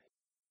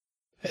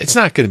it's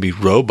not going to be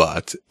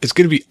robots. It's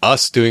going to be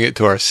us doing it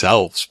to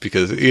ourselves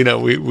because,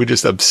 we're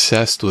just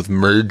obsessed with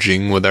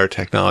merging with our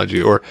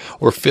technology or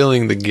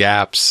filling the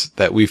gaps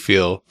that we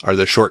feel are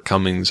the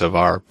shortcomings of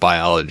our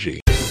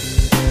biology.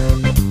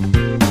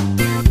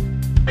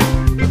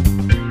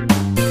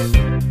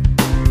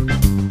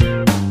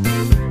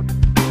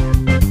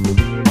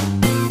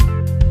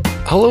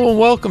 Hello and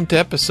welcome to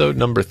episode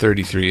number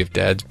 33 of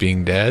Dads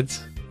Being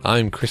Dads.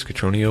 I'm Chris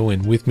Catronio,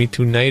 and with me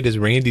tonight is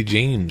Randy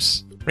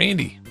James.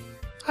 Randy,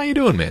 how you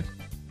doing, man?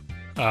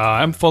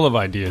 I'm full of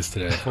ideas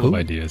today. Full of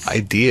ideas.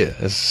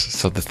 Ideas.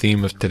 So the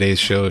theme of today's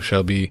show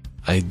shall be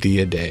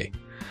Idea Day.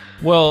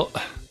 Well,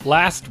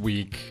 last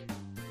week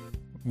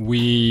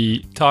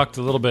we talked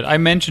a little bit. I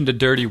mentioned a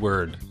dirty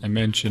word. I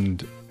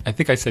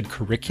think I said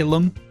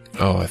curriculum.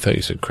 Oh, I thought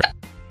you said crap.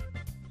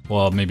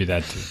 Well, maybe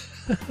that too.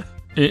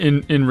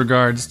 In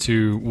regards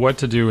to what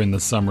to do in the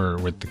summer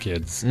with the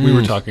kids, we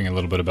were talking a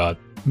little bit about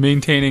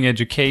maintaining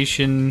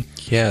education.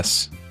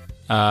 Yes.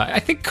 I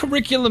think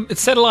curriculum, it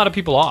set a lot of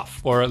people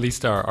off, or at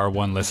least our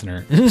one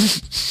listener. It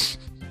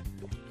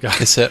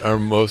set our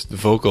most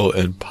vocal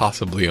and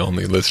possibly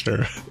only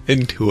listener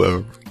into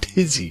a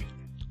tizzy.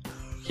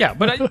 Yeah,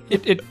 but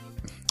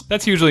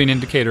that's usually an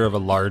indicator of a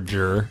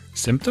larger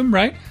symptom,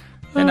 right?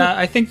 And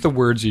I think the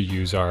words you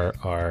use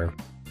are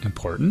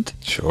important.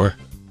 Sure.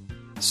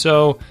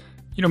 So,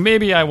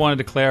 maybe I wanted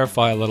to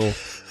clarify a little.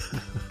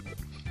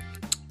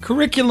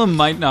 Curriculum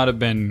might not have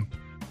been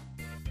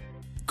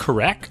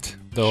correct,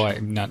 though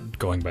I'm not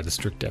going by the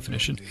strict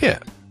definition. Yeah.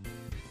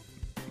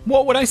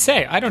 What would I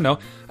say? I don't know.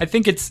 I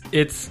think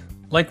it's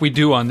like we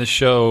do on this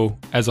show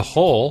as a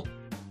whole.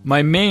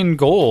 My main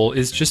goal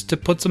is just to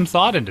put some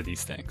thought into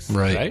these things.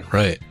 Right.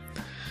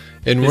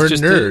 And we're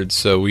nerds,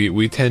 so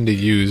we tend to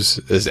use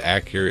as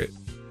accurate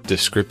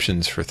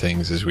descriptions for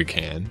things as we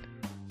can.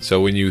 So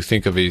when you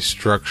think of a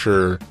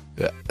structure,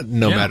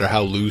 no matter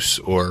how loose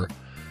or,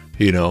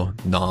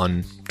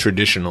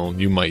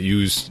 non-traditional you might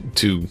use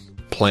to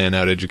plan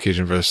out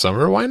education for the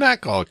summer, why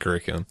not call it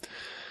curriculum?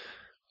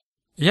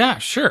 Yeah,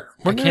 sure.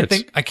 I can't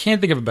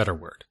think of a better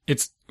word.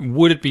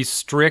 Would it be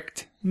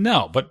strict?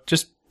 No, but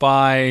just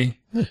by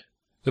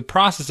the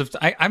process of,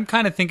 I'm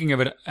kind of thinking of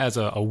it as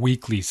a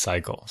weekly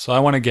cycle. So I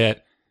want to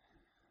get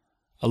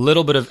a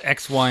little bit of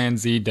X, Y, and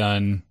Z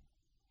done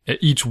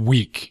each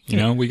week.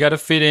 We got to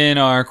fit in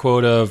our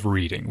quota of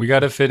reading. We got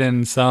to fit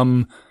in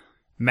some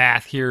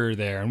math here or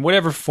there, in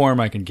whatever form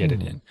I can get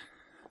it in.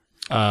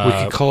 We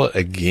could call it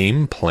a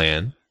game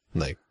plan.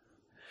 Like,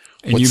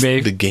 and what's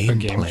the game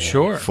plan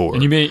sure. for?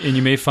 And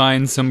you may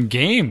find some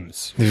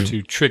games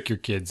to trick your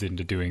kids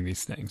into doing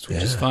these things, which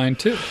is fine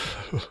too.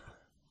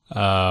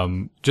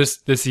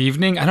 Just this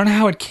evening, I don't know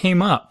how it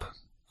came up.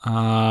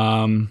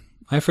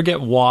 I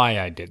forget why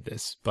I did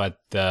this, but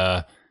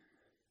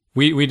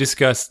we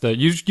discussed that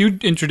you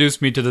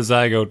introduced me to the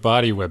Zygote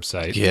Body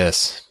website.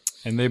 Yes.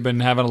 And they've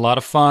been having a lot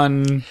of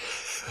fun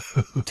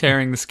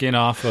tearing the skin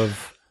off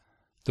of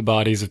the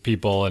bodies of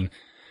people. And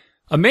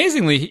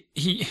amazingly,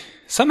 he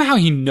somehow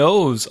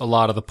knows a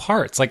lot of the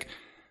parts. Like,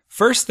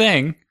 first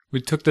thing,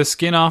 we took the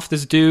skin off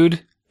this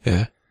dude.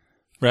 Yeah.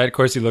 Right? Of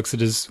course, he looks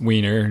at his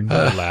wiener and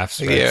laughs.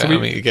 Right? Yeah, so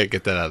you gotta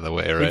get that out of the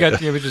way, right?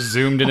 We just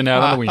zoomed in and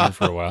out on the wiener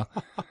for a while.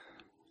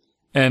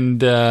 And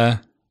then,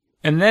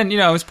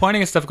 I was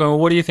pointing at stuff going, well,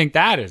 what do you think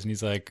that is? And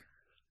he's like,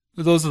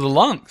 well, those are the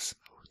lungs.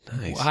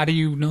 Nice. Well, how do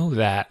you know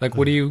that? Like,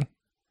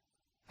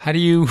 how do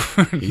you...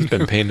 He's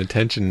been paying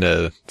attention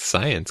to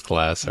science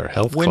class or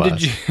health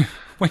class.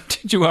 When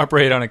did you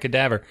operate on a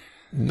cadaver?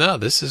 No,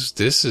 this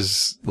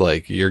is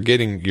like you're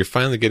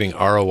finally getting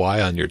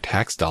ROI on your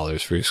tax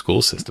dollars for your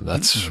school system.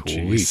 That's sweet.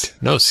 Geez.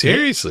 No,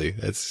 seriously.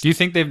 Do you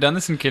think they've done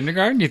this in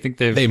kindergarten? Do you think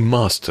They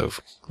must have.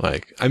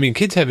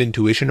 Kids have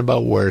intuition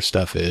about where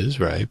stuff is,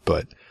 right?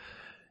 But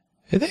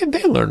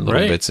they learn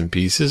little bits and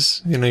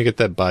pieces. You get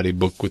that body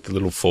book with the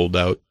little fold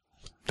out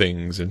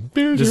things, and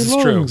here's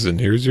your lungs, and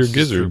here's your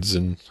gizzards,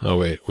 and oh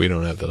wait, we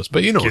don't have those,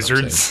 but you know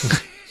gizzards. What I'm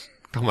saying.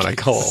 Come on, I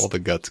call all the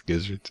guts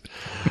gizzards.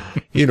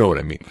 You know what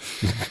I mean.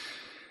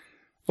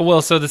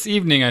 Well, so this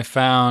evening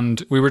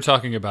we were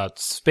talking about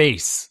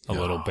space a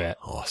little bit.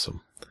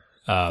 Awesome.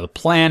 The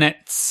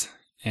planets,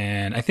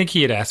 and I think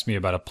he had asked me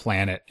about a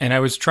planet, and I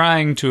was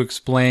trying to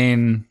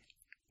explain,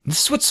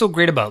 this is what's so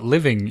great about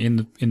living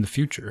in the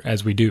future,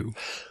 as we do.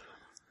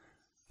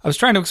 I was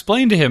trying to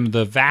explain to him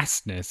the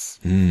vastness,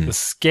 the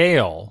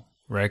scale,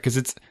 right?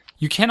 Because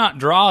you cannot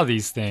draw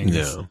these things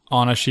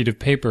on a sheet of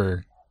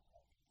paper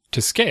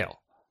to scale,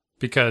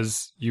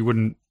 because you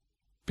wouldn't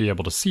be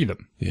able to see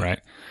them,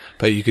 right?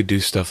 But you could do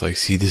stuff like,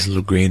 see this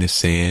little grain of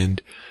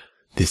sand?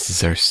 This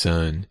is our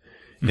sun.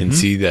 And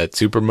see that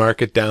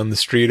supermarket down the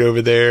street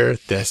over there?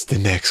 That's the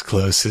next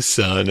closest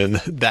sun. And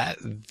that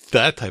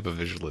type of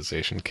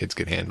visualization kids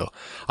can handle,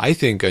 I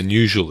think,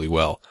 unusually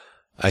well.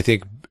 I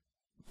think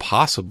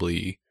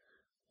possibly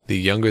the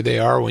younger they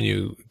are when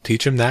you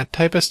teach them that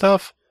type of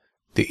stuff,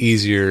 the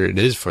easier it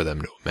is for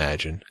them to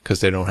imagine, because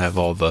they don't have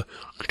all the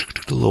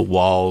little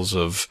walls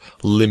of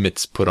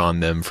limits put on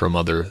them from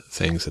other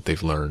things that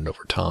they've learned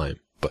over time.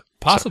 But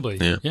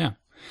possibly, yeah.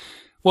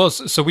 Well,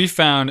 so we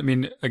found, I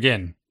mean,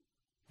 again,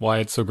 why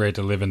it's so great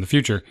to live in the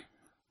future.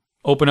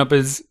 Open up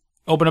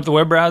the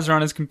web browser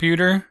on his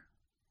computer,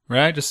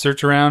 right? Just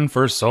search around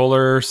for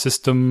solar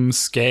system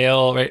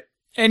scale, right?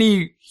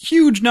 Any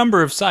huge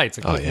number of sites.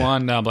 I click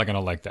one, no, I'm like, I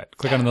don't like that.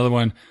 Click on another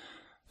one.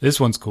 This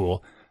one's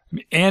cool. I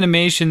mean,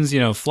 animations,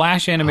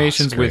 flash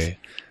animations with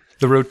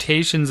the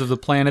rotations of the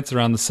planets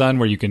around the sun,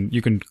 where you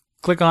can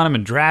click on them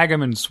and drag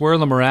them and swirl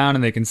them around,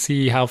 and they can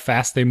see how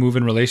fast they move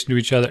in relation to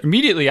each other.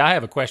 Immediately, I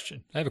have a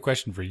question. I have a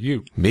question for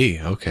you. Me?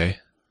 Okay.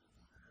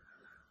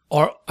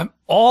 Are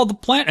all the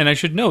planets, and I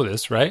should know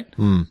this, right?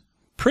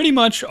 Pretty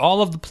much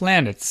all of the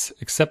planets,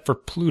 except for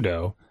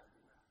Pluto,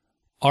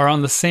 are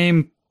on the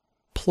same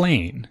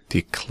plane. The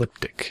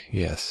ecliptic,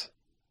 yes.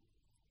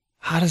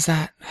 How does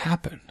that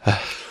happen?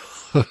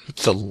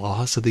 The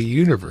laws of the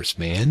universe,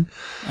 man.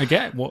 I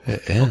get. Well,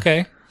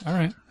 okay. All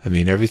right. I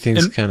mean,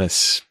 everything's kind of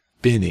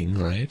spinning,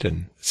 right?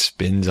 And it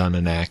spins on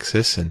an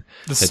axis, and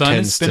the sun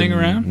is spinning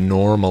around?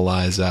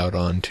 Normalize out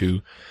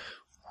onto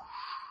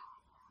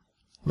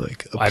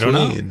like a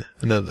plane.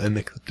 An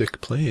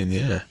ecliptic plane,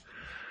 yeah.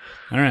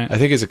 All right. I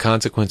think it's a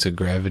consequence of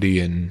gravity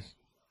and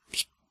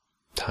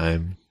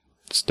time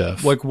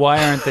stuff. Like,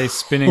 why aren't they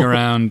spinning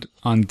around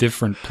on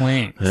different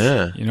planes?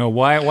 Yeah.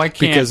 Why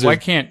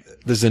can't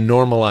there's a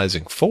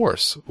normalizing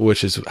force,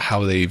 which is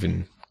how they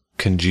even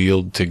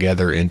congealed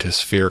together into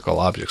spherical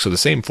objects. So the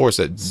same force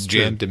that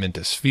jammed them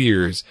into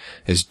spheres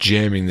is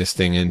jamming this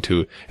thing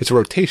into, it's a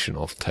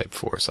rotational type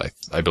force,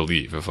 I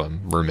believe, if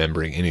I'm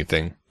remembering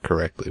anything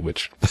correctly,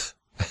 which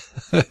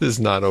is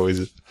not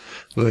always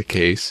the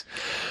case.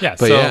 Yeah.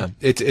 But yeah,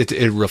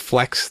 it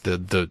reflects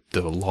the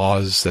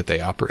laws that they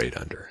operate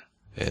under.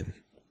 And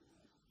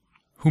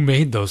who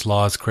made those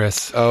laws,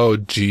 Chris? Oh,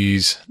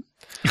 geez.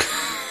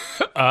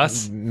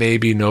 Us?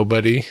 Maybe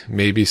nobody.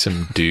 Maybe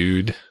some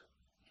dude.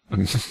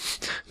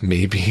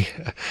 Maybe.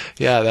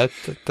 Yeah,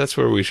 that's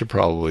where we should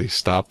probably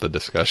stop the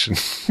discussion.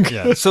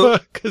 Yeah. So,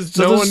 because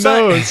no one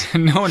knows.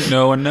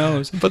 No one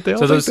knows. But they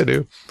all think they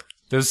do.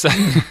 Those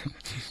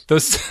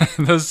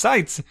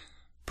sites,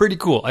 pretty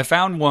cool. I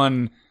found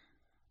one.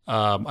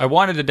 I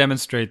wanted to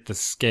demonstrate the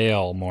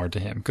scale more to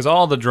him, because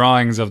all the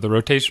drawings of the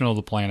rotational of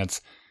the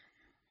planets,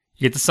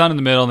 you get the sun in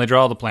the middle and they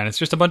draw all the planets,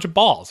 just a bunch of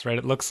balls, right?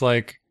 It looks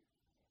like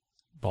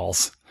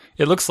balls.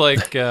 It looks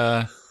like,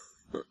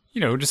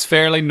 just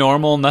fairly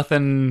normal,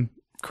 nothing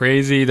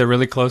crazy. They're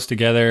really close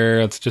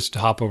together. Let's just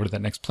hop over to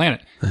that next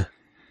planet.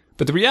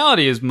 But the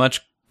reality is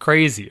much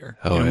crazier,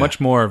 much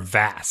more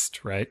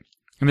vast, right?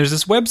 And there's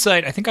this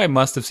website, I think I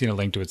must have seen a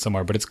link to it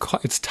somewhere, but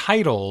it's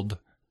titled,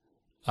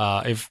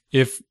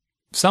 if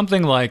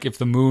something like if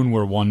the moon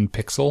were 1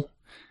 pixel.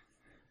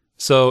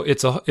 So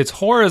it's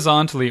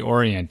horizontally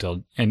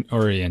oriented, and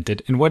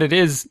what it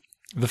is,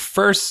 the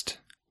first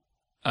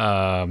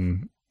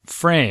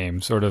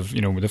frame, sort of,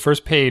 the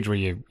first page where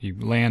you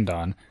land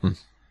on,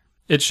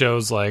 it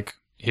shows like,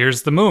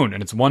 here's the moon,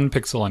 and it's 1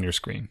 pixel on your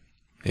screen.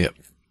 Yep.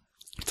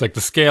 It's like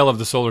the scale of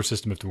the solar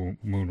system if the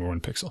moon were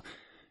 1 pixel.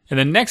 And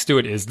then next to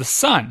it is the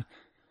sun,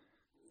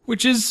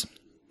 which is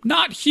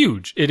not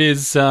huge. It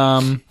is,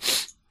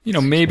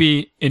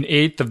 maybe an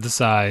eighth of the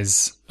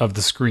size of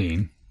the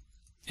screen.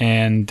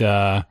 And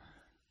so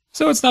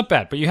it's not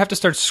bad, but you have to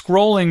start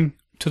scrolling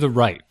to the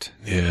right.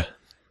 Yeah.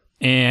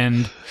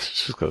 And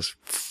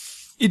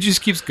it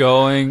just keeps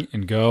going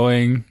and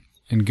going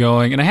and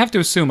going. And I have to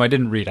assume, I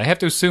have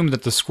to assume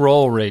that the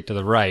scroll rate to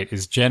the right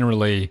is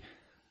generally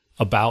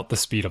about the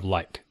speed of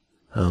light.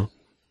 Oh.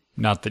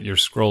 Not that you're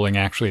scrolling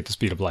actually at the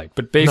speed of light,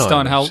 but based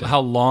on how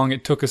long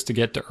it took us to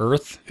get to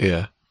Earth,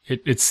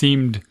 it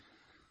seemed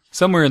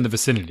somewhere in the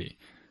vicinity.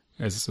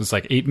 It's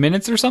like 8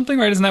 minutes or something,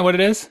 right? Isn't that what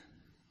it is?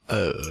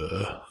 I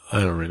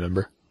don't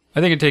remember.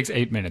 I think it takes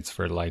 8 minutes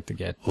for light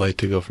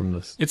to go from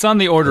this. It's on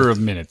the order of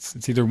minutes.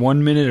 It's either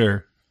 1 minute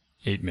or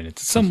 8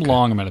 minutes. It's some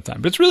long amount of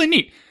time, but it's really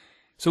neat.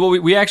 So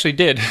what we actually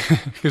did,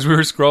 because we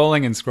were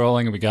scrolling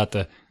and we got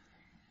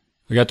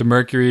to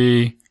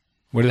Mercury.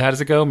 How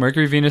does it go?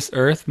 Mercury, Venus,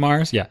 Earth,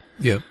 Mars? Yeah.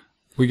 Yep.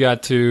 We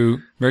got to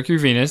Mercury,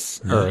 Venus,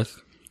 Earth,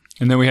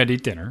 and then we had to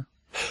eat dinner.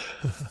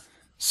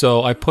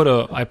 So I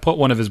put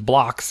one of his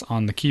blocks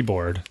on the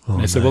keyboard.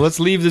 And I said, well, let's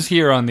leave this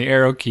here on the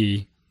arrow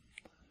key,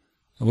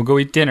 and we'll go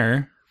eat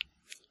dinner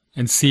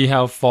and see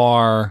how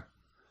far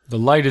the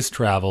light has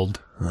traveled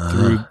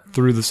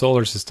through the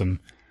solar system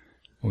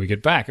when we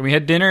get back. And we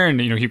had dinner, and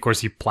he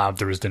plowed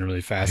through his dinner really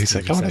fast. He's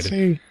like, I want to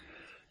see.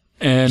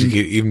 And did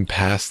you get even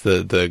past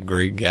the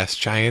great gas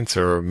giants,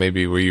 or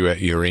maybe were you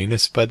at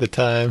Uranus by the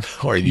time?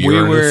 Or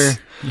Uranus?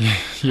 We were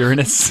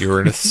Uranus.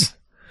 Uranus.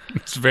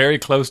 It's very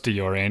close to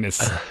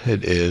Uranus.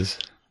 It is.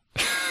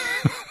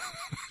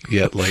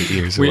 Yet light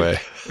years away.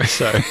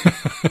 Sorry.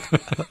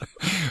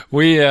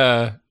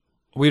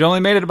 We'd only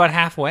made it about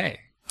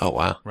halfway. Oh,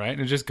 wow. Right?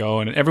 And just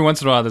going. And every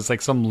once in a while, there's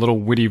like some little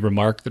witty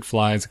remark that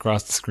flies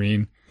across the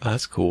screen. Oh,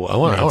 that's cool. I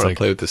want to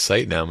play with the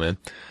site now, man.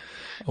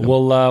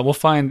 We'll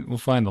find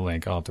the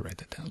link. I'll have to write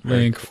that down.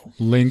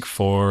 Link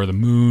for the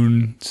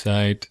moon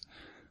site.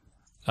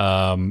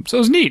 So it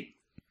was neat.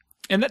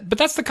 But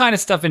that's the kind of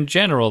stuff in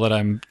general that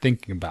I'm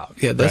thinking about.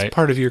 Yeah, that's right?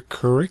 part of your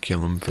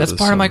curriculum. That's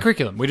part of my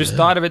curriculum. We just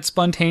thought of it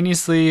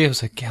spontaneously. It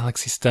was like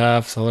galaxy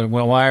stuff. So,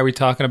 well, why are we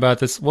talking about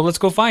this? Well, let's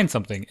go find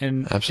something.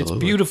 And Absolutely.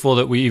 It's beautiful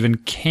that we even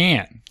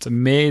can. It's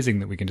amazing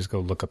that we can just go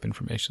look up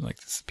information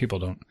like this. People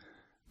don't.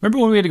 Remember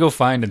when we had to go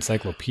find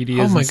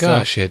encyclopedias? Oh my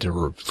stuff? gosh, you had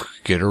to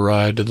get a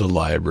ride to the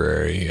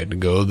library. You had to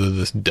go to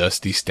this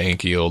dusty,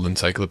 stanky old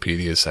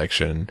encyclopedia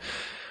section.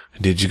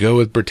 Did you go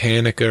with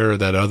Britannica or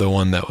that other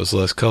one that was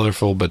less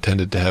colorful but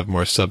tended to have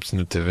more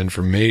substantive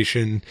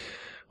information?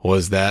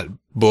 Was that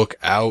book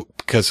out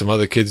because some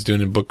other kid's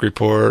doing a book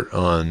report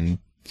on,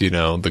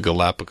 the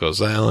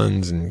Galapagos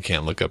Islands and you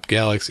can't look up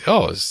Galaxy?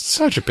 Oh, it's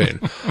such a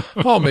pain.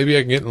 Oh, maybe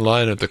I can get in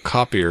line at the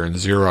copier and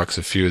Xerox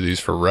a few of these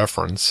for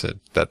reference.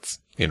 That's,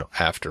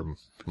 after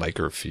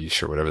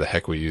microfiche or whatever the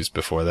heck we used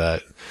before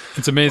that.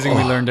 It's amazing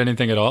we learned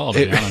anything at all,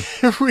 to be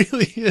honest. It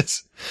really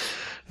is.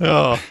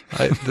 Oh,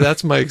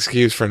 that's my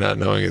excuse for not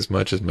knowing as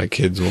much as my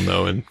kids will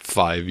know in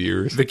 5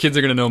 years. The kids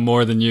are going to know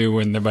more than you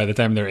by the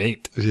time they're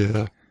 8.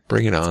 Yeah.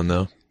 Bring it on,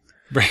 though.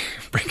 Bring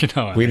it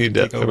on. We need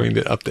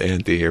to up the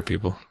ante here,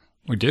 people.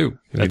 We do.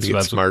 We need to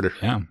get smarter.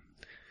 Yeah.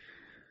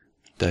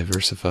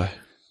 Diversify.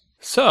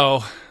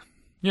 So,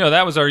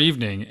 that was our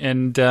evening.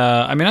 And,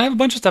 I have a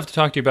bunch of stuff to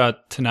talk to you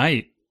about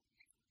tonight.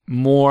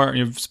 More,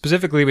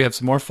 specifically, we have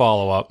some more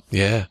follow-up.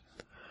 Yeah.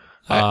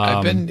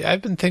 I've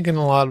been thinking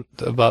a lot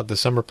about the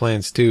summer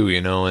plans too,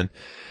 and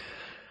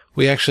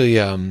we actually,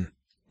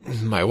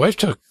 my wife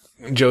took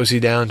Josie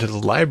down to the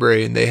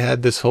library and they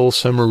had this whole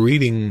summer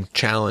reading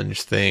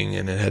challenge thing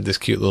and it had this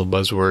cute little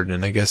buzzword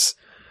and I guess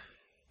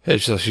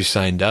so she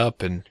signed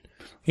up and,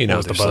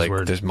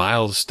 there's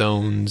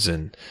milestones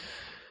and,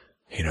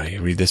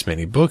 you read this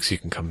many books, you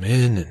can come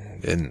in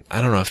and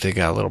I don't know if they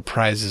got little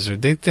prizes or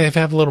they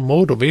have little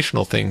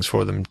motivational things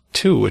for them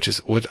too, which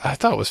I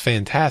thought was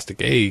fantastic.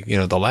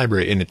 The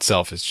library in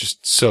itself is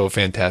just so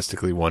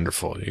fantastically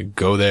wonderful. You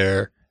go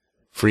there,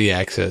 free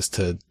access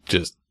to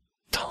just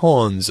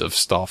tons of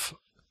stuff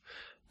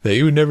that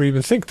you would never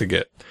even think to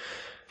get.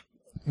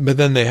 But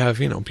then they have,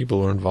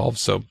 people who are involved.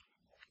 So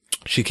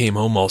she came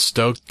home all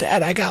stoked.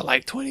 Dad, I got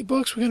like 20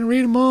 books. We're going to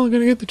read them all. We're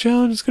going to get the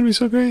challenge. It's going to be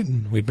so great.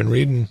 And we've been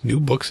reading new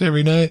books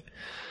every night.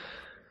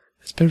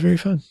 It's been very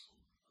fun.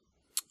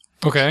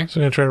 Okay. So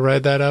I'm going to try to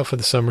ride that out for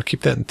the summer.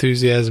 Keep that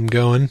enthusiasm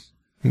going.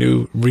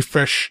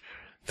 Refresh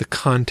the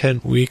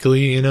content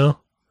weekly,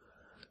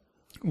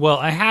 Well,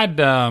 I had,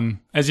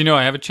 as you know,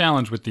 I have a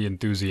challenge with the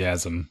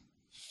enthusiasm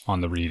on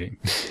the reading.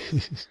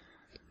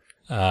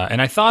 And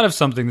I thought of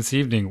something this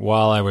evening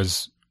while I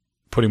was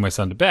putting my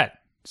son to bed.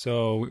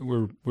 So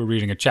we're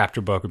reading a chapter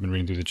book. We've been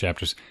reading through the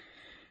chapters.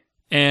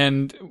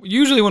 And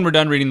usually when we're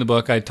done reading the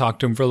book, I talk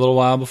to him for a little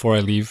while before I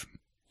leave.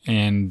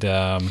 And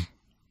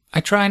I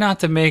try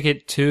not to make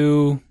it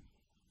too,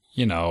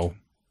 what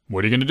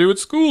are you going to do at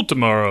school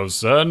tomorrow,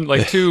 son?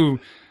 Like too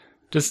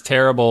just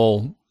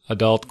terrible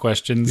adult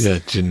questions. Yeah,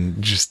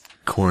 just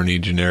corny,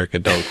 generic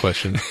adult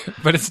questions.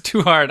 But it's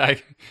too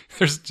hard.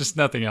 There's just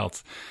nothing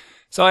else.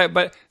 So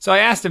I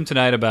asked him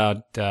tonight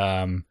about,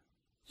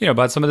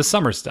 about some of the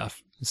summer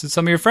stuff. I said,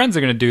 some of your friends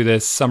are going to do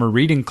this summer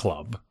reading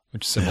club,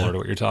 which is similar to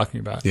what you're talking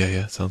about.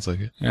 Yeah, sounds like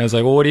it. And I was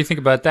like, well, what do you think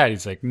about that?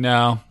 He's like,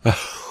 no.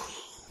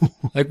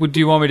 Like, do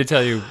you want me to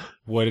tell you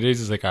what it is?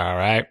 He's like, all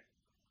right.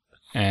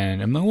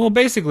 And I'm like, well,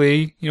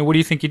 basically, what do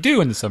you think you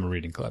do in the summer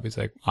reading club? He's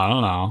like, I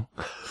don't know.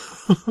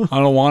 I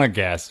don't want to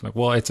guess. I'm like,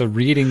 well, it's a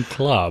reading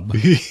club.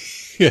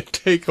 Yeah,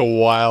 take a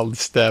wild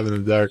stab in the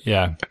dark.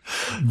 Yeah.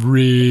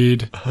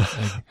 Read.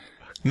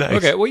 Nice.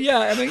 Okay, well,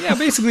 yeah,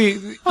 basically,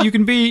 you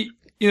can be...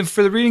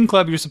 for the reading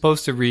club, you're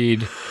supposed to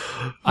read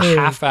a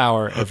half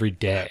hour every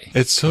day.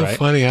 It's so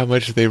funny how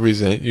much they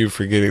resent you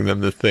for getting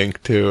them to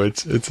think, too.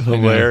 It's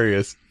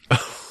hilarious.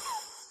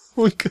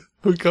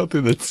 We go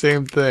through the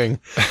same thing.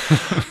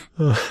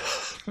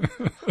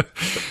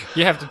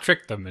 You have to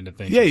trick them into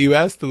thinking. Yeah, you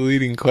ask the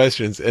leading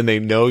questions, and they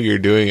know you're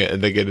doing it,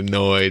 and they get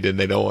annoyed, and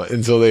they don't want,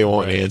 and so they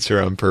won't answer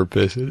on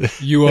purpose.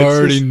 You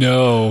already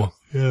know.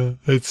 Yeah,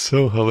 it's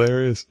so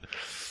hilarious.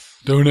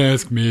 Don't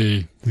ask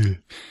me. Yeah.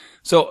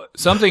 So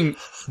something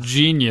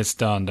genius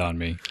dawned on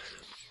me,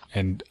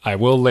 and I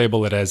will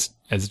label it as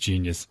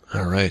genius.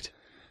 All right.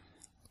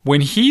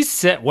 When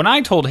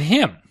I told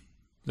him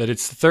that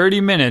it's 30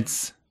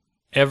 minutes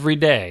every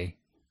day,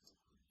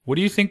 what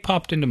do you think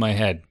popped into my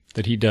head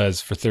that he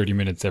does for 30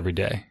 minutes every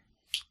day?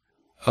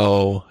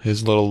 Oh,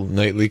 his little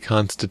nightly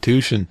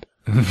constitution.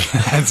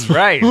 That's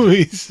right.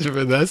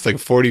 That's like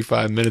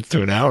 45 minutes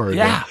to an hour.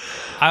 Yeah.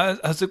 I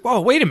was like,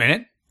 whoa, wait a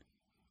minute.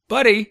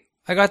 Buddy,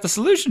 I got the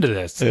solution to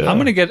this. Yeah. I'm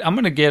gonna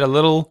get a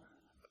little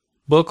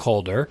book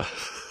holder,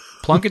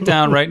 plunk it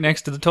down right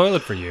next to the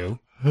toilet for you,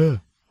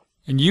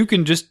 and you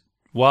can just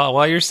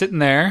while you're sitting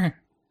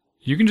there,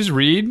 you can just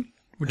read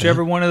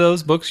whichever one of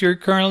those books you're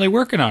currently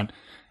working on.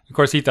 Of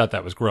course, he thought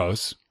that was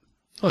gross.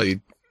 Well,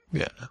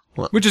 yeah,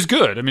 which is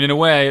good. I mean, in a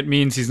way, it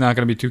means he's not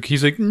going to be too.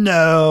 He's like,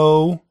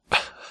 no,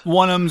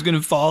 one of them's going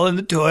to fall in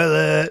the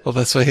toilet. Well,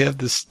 that's why you have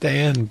the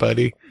stand,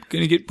 buddy.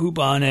 Gonna get poop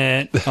on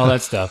it. All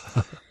that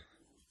stuff.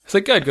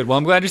 It's like, good. Well,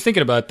 I'm glad you're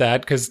thinking about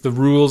that, because the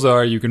rules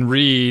are you can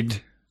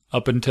read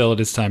up until it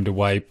is time to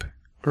wipe.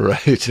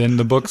 Right. Then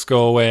the books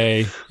go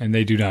away, and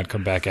they do not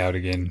come back out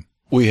again.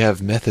 We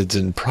have methods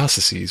and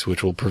processes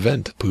which will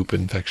prevent poop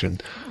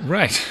infection.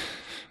 Right.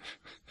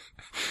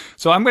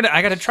 So I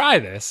got to try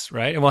this,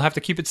 right? And we'll have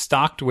to keep it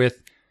stocked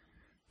with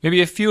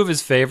maybe a few of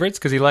his favorites,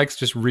 because he likes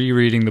just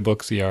rereading the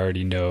books he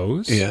already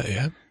knows.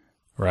 Yeah.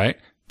 Right?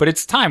 But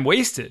it's time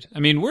wasted. I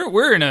mean,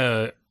 we're in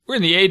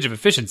the age of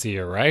efficiency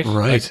here, right?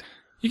 Right. Like,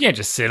 you can't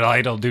just sit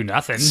idle, do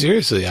nothing.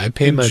 Seriously, I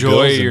pay my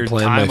bills and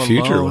plan my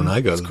future when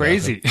I go to the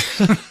bathroom. It's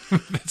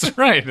crazy. That's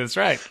right. That's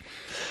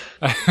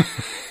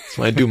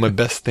why I do my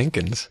best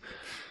thinkings.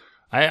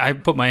 I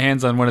put my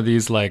hands on one of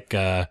these like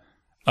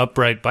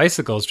upright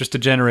bicycles just to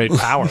generate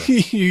power.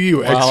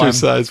 you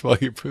exercise while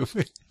you're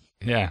pooping.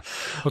 Yeah,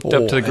 hooked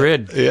up to the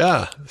grid.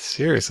 Yeah,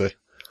 seriously.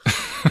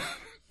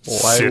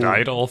 Sit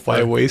idle.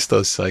 Why waste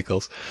those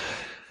cycles?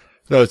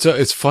 No,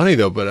 it's funny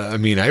though. But I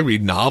mean, I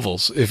read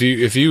novels. If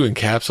you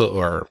encapsulate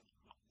or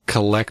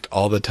collect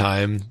all the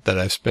time that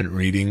I've spent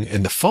reading,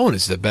 and the phone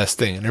is the best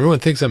thing. And everyone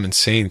thinks I'm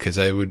insane because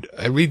I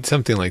read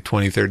something like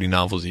 20, 30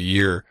 novels a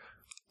year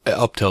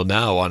up till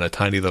now on a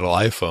tiny little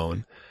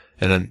iPhone.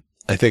 And then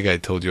I think I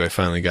told you I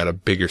finally got a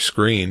bigger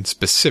screen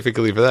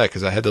specifically for that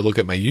because I had to look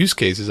at my use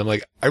cases. I'm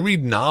like, I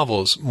read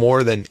novels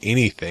more than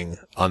anything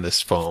on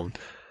this phone.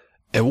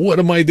 And what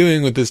am I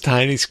doing with this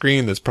tiny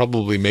screen that's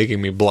probably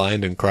making me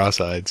blind and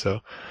cross-eyed? So,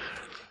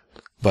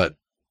 but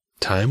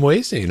time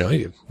wasting,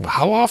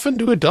 how often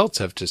do adults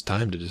have just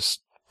time to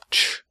just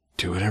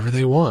do whatever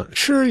they want?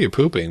 Sure, you're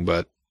pooping,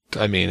 but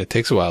I mean, it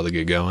takes a while to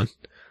get going.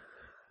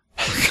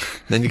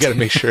 Then you got to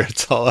make sure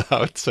it's all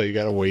out. So you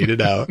got to wait it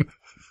out.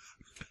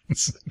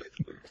 Just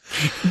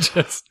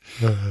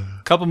a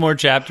couple more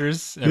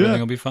chapters. Everything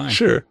will be fine.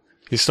 Sure.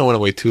 You just don't want to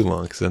wait too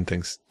long because then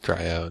things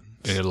dry out.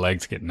 Your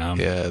legs get numb.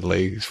 Yeah,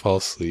 legs fall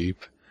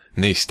asleep.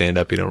 And then you stand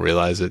up, you don't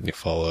realize it, and you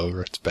fall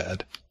over. It's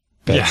bad.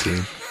 Bad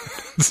scene.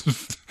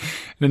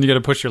 Then you got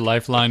to push your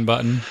lifeline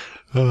button.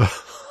 And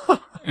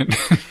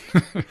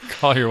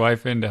call your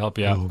wife in to help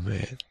you out. Oh,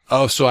 man.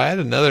 Oh, so I had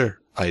another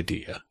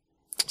idea.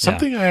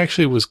 Something I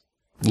actually was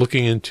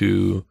looking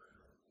into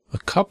a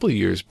couple of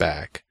years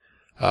back.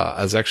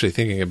 I was actually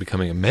thinking of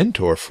becoming a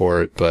mentor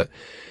for it, but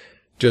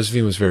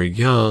Josephine was very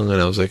young,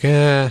 and I was like,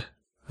 I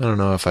don't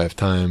know if I have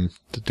time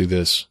to do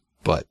this.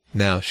 But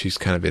now she's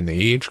kind of in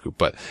the age group.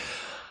 But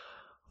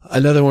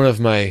another one of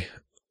my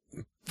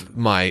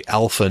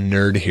alpha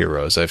nerd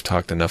heroes, I've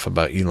talked enough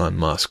about Elon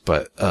Musk,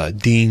 but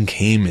Dean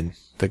Kamen,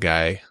 the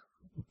guy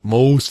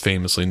most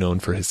famously known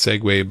for his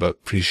Segway, but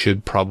he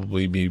should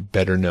probably be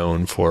better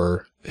known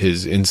for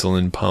his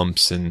insulin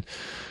pumps and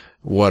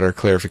water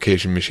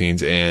clarification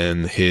machines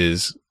and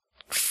his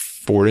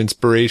Ford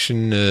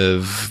inspiration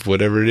of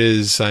whatever it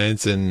is,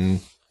 science and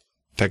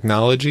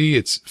technology.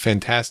 It's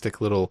fantastic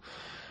little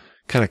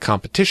kind of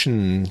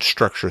competition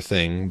structure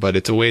thing, but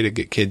it's a way to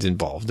get kids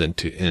involved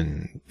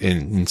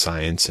in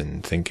science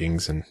and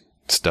thinkings and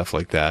stuff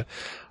like that.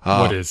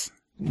 What's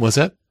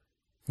that?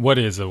 What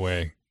is a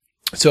way?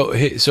 So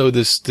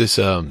this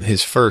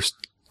his first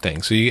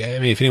thing. So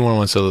if anyone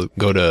wants to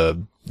go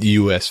to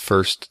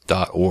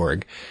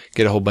usfirst.org,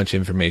 get a whole bunch of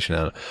information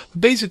on it.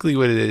 But basically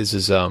what it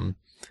is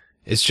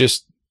it's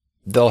just,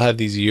 they'll have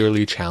these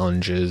yearly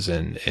challenges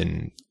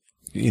and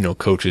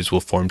coaches will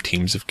form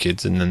teams of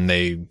kids and then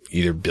they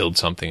either build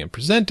something and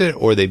present it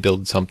or they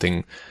build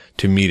something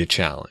to meet a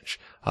challenge.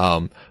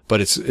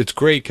 But it's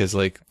great because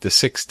like the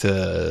 6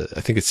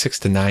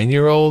 to 9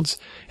 year olds,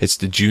 it's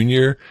the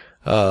junior,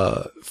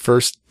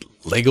 first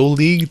Lego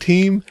League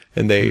team.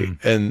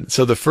 And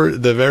so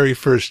the very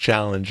first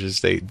challenge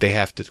is they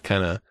have to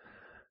kind of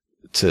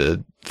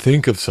to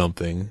think of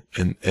something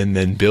and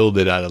then build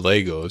it out of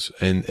Legos.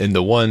 And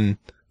the one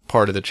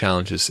part of the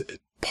challenge is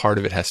part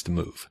of it has to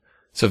move.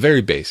 So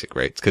very basic,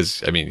 right?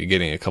 Because, you're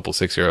getting a couple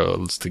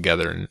 6-year-olds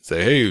together and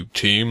say, hey,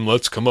 team,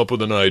 let's come up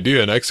with an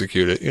idea and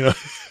execute it.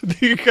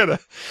 You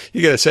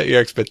gotta set your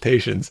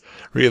expectations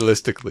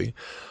realistically.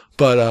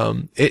 But,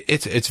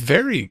 it's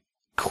very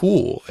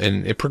cool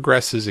and it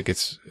progresses. It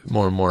gets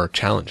more and more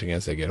challenging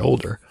as they get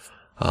older.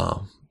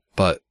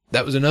 But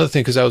that was another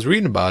thing because I was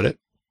reading about it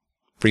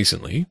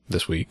recently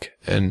this week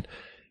and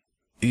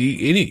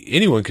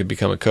anyone could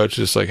become a coach.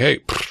 Just like, hey,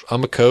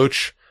 I'm a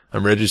coach.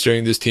 I'm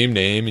registering this team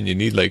name and you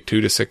need like 2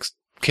 to 6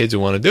 kids who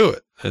want to do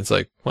it. And it's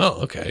like, well,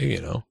 okay,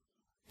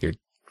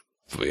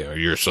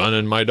 your son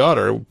and my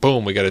daughter,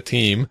 boom, we got a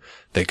team.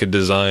 They could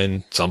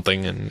design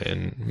something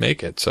and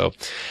make it. So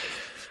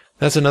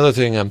that's another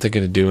thing I'm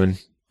thinking of doing.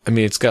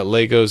 It's got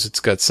Legos, it's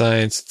got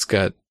science, it's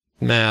got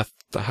math.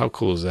 How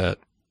cool is that?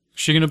 Is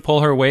she going to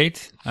pull her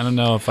weight? I don't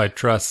know if I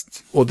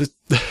trust. Well,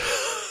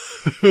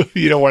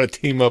 you don't want to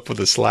team up with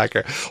a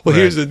slacker. Well,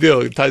 Here's the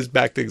deal. It ties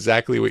back to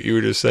exactly what you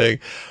were just saying.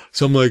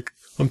 So I'm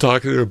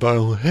talking to her about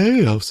it. I'm like,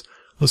 hey, I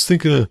was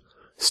thinking of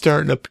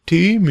starting up a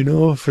team,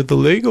 for the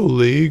Lego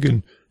League.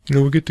 And,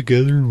 we get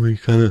together and we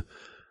kind of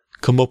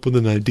come up with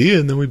an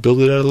idea and then we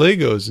build it out of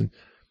Legos. And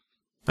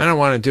I don't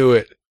want to do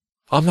it.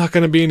 I'm not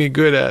going to be any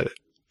good at it.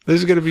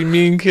 There's going to be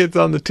mean kids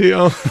on the team.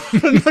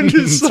 And I'm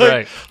just like,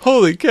 right.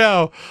 Holy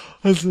cow.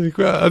 I was like,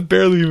 wow, I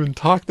barely even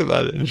talked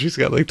about it. And she's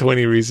got like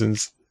 20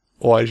 reasons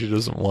why she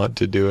doesn't want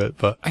to do it.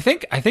 But I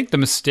think the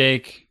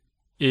mistake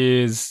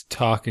is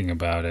talking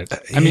about it.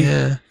 I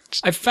mean,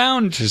 I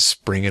found... Just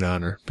spring it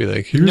on her. Be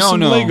like, here's some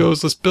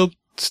Legos. Let's build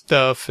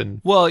stuff. And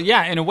well,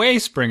 yeah, in a way,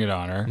 spring it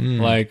on her.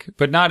 Like,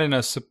 but not in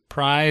a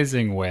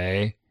surprising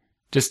way.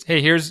 Just,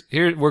 hey, here's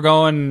what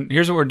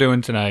we're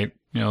doing tonight.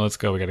 Let's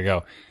go. We got to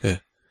go. Yeah.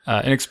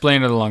 And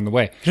explain it along the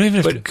way. You don't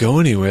even have to go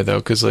anywhere, though,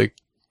 because, like,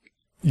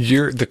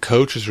 the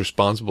coach is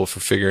responsible for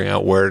figuring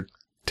out where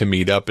to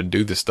meet up and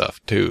do the stuff,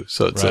 too.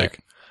 So it's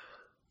like,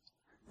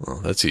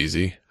 well, that's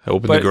easy. I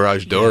open the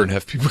garage door and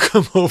have people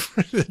come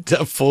over to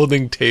a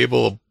folding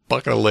table, a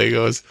bucket of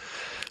Legos,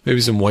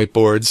 maybe some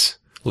whiteboards,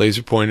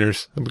 laser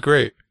pointers. That'd be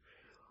great.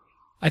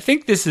 I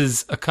think this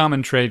is a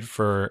common trait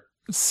for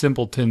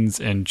simpletons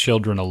and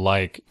children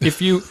alike.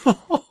 If you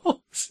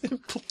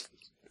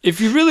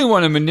really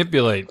want to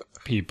manipulate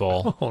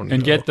people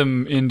and get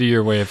them into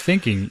your way of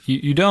thinking,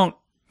 you don't,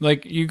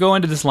 like, you go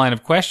into this line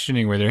of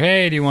questioning where they're,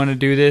 hey, do you want to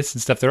do this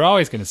and stuff? They're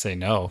always going to say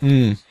no.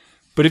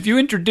 But if you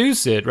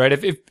introduce it, right,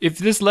 if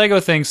this Lego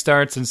thing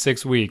starts in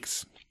 6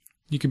 weeks,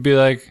 you could be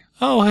like,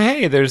 oh,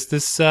 hey, there's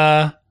this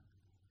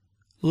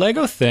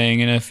Lego thing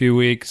in a few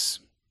weeks.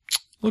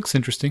 Looks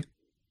interesting.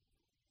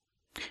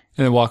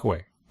 And then walk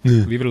away.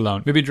 Yeah. Leave it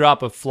alone. Maybe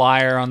drop a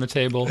flyer on the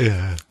table.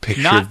 Yeah.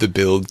 Picture of the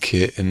build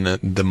kit and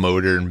the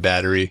motor and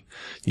battery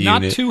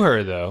unit. Not to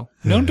her, though.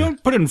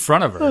 Don't put it in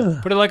front of her.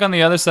 Put it like on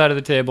the other side of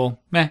the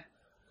table. Meh.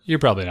 You're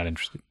probably not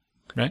interested.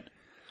 Right?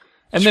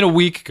 And then a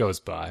week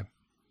goes by.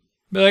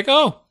 Be like,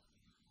 oh,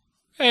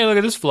 hey, look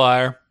at this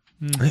flyer.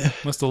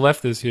 Must have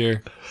left this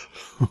here.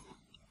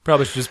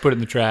 Probably should just put it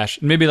in the trash.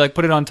 And maybe like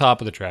put it on top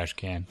of the trash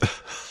can.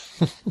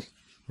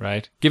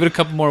 Right? Give it a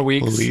couple more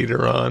weeks. Lead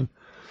her on.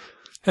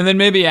 And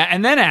then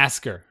and then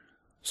ask her,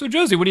 so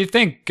Josie, what do you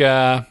think?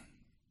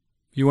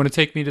 You want to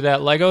take me to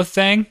that Lego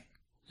thing?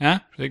 Huh?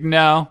 She's like,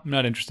 no, I'm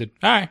not interested.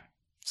 All right,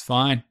 it's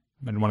fine.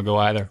 I didn't want to go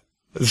either.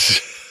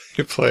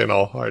 You're playing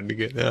all hard to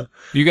get now.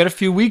 You got a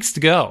few weeks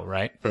to go,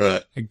 right?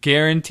 Right. I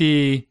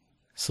guarantee,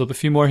 slip a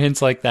few more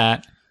hints like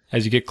that.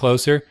 As you get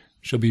closer,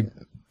 she'll be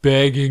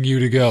begging you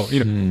to go.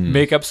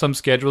 Make up some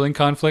scheduling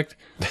conflict.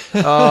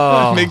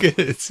 Oh. Make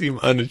it seem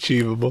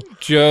unachievable.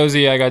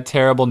 Josie, I got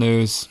terrible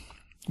news.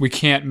 We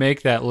can't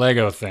make that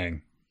Lego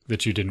thing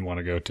that you didn't want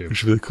to go to.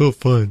 She'll be like, oh,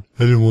 fine.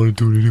 I didn't want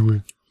to do it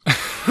anyway.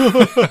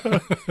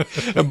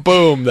 And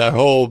boom, that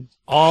whole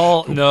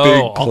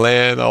big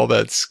plan, all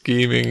that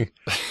scheming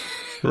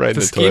right in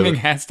the toilet. The scheming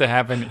has to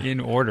happen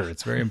in order.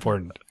 It's very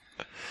important.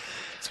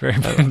 It's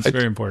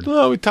very important.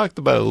 Well, we talked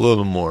about it a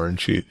little more, and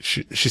she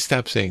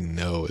stopped saying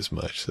no as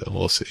much, so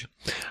we'll see.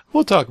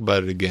 We'll talk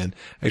about it again.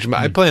 Actually,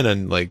 I plan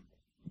on, like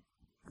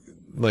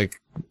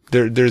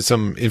there's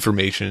some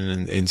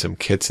information and some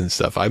kits and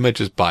stuff. I might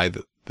just buy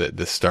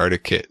the starter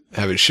kit,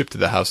 have it shipped to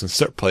the house, and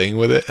start playing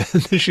with it.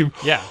 And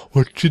then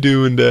what you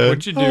doing, Dad?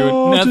 What you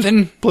doing?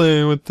 Nothing. Just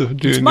playing with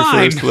doing your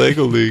first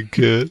Lego League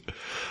kit.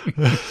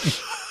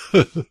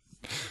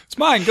 It's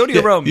mine. Go to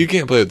your room. You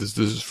can't play with this.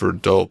 This is for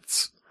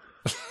adults.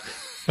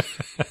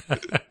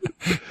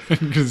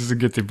 Because it's a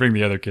good to bring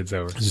the other kids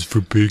over. This is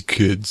for big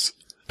kids.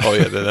 Oh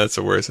yeah, then that's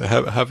the worst.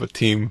 Have a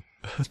team.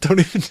 Don't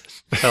even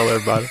tell her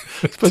about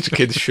it. A bunch of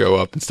kids show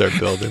up and start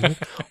building.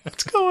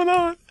 What's going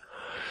on?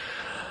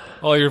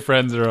 All your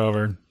friends are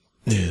over.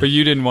 Yeah. But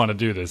you didn't want to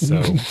do this,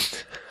 so.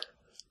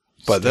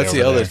 But that's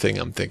the other thing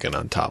I'm thinking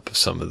on top of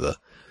some of the,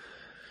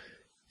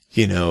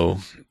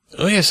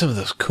 some of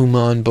those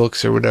Kumon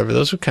books or whatever.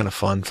 Those were kind of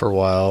fun for a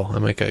while. I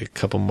might get a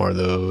couple more of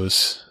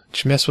those.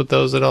 Did you mess with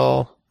those at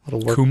all?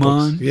 Little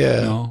Kumon?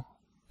 Yeah.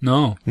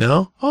 No.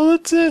 No? Oh,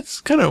 it's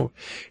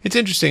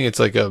interesting. It's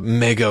like a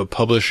mega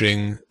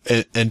publishing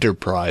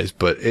enterprise,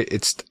 but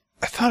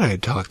I thought I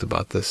had talked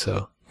about this,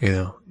 so,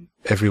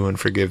 everyone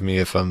forgive me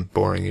if I'm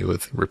boring you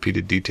with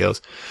repeated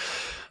details.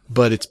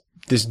 But it's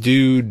this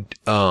dude,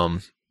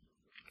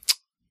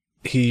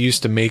 he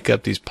used to make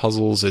up these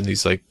puzzles and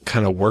these like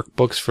kind of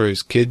workbooks for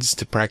his kids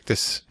to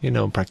practice,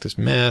 practice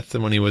math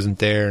and when he wasn't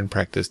there and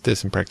practice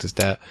this and practice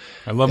that.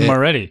 I love them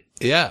already.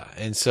 Yeah.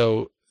 And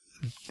so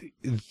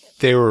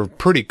they were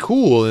pretty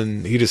cool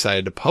and he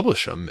decided to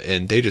publish them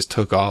and they just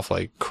took off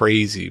like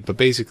crazy. But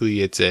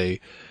basically it's a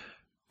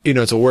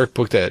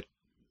workbook that,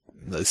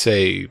 let's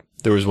say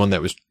there was one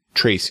that was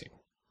tracing.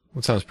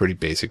 It sounds pretty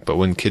basic, but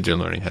when kids are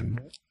learning how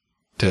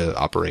to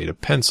operate a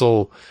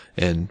pencil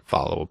and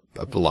follow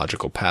a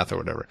logical path or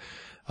whatever.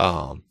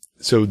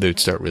 So they'd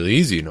start really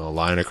easy, a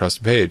line across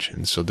the page.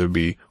 And so there'd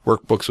be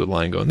workbooks with a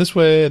line going this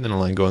way and then a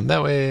line going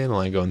that way and a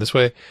line going this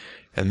way.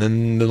 And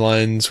then the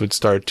lines would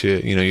start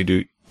to, you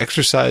do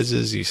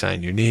exercises, you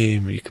sign your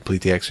name, you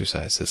complete the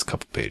exercise. That's a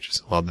couple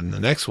pages. Well, then the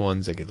next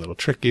ones, they get a little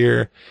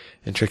trickier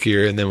and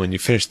trickier. And then when you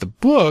finish the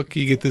book,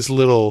 you get this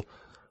little,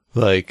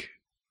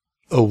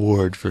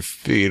 award for,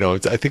 I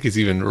think it's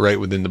even right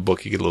within the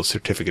book, you get a little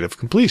certificate of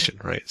completion,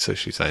 right? So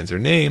she signs her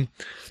name.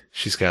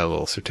 She's got a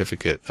little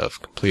certificate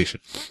of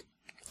completion.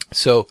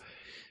 So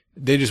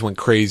they just went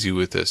crazy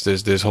with this.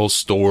 There's whole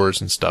stores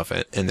and stuff,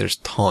 and there's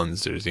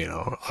tons. There's,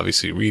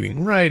 obviously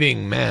reading,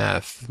 writing,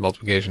 math,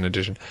 multiplication,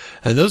 addition,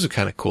 and those are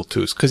kind of cool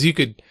too, because you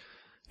can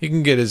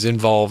get as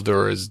involved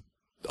or as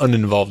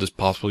uninvolved as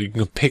possible. You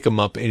can pick them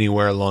up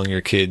anywhere along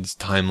your kid's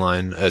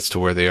timeline as to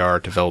where they are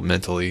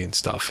developmentally and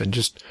stuff, and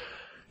just,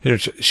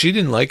 she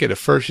didn't like it at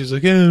first. She's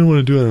like, I don't want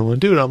to do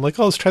it. I'm like,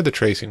 oh, let's try the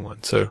tracing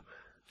one. So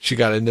she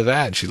got into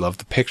that. She loved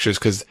the pictures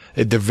because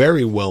they're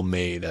very well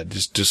made.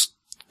 Just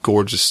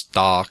gorgeous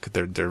stock.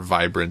 They're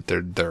vibrant.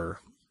 They're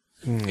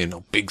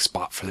big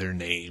spot for their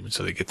name,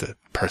 so they get to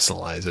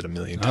personalize it a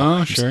million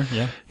times. Oh, sure,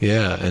 yeah,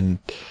 yeah, and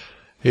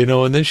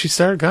and then she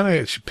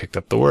started she picked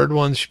up the word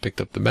one, she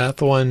picked up the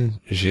math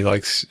one. She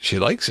likes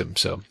them.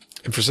 So,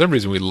 and for some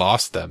reason we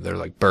lost them. They're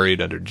like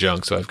buried under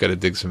junk. So I've got to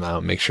dig some out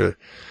and make sure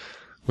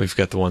we've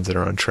got the ones that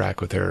are on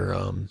track with her,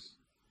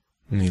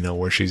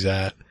 where she's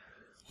at.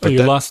 But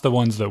you lost the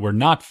ones that were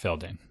not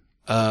filled in.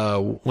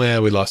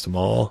 Well, we lost them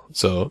all.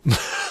 So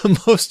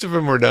most of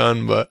them were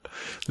done, but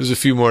there's a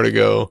few more to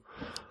go.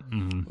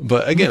 Mm-hmm.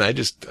 But again, I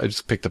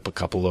just picked up a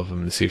couple of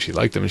them to see if she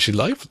liked them, and she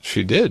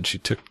did. She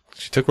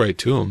took right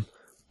to them,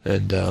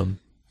 and it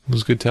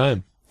was a good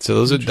time.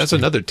 So that's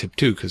another tip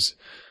too, because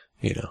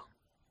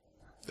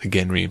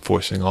again,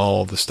 reinforcing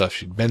all the stuff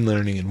she'd been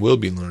learning and will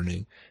be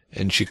learning,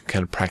 and she can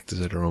kind of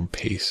practice at her own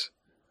pace.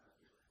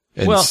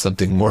 And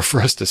something more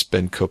for us to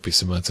spend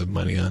copious amounts of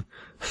money on.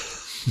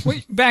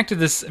 Wait, back to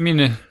this. I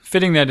mean,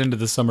 fitting that into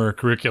the summer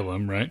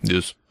curriculum, right?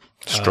 Yes,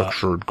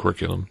 structured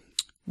curriculum.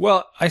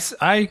 Well,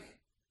 I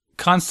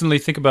constantly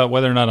think about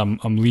whether or not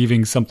I'm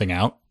leaving something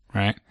out,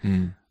 right?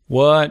 And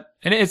I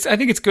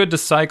think it's good to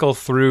cycle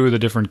through the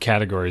different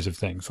categories of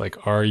things.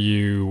 Like, are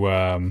you,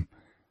 are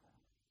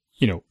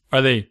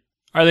they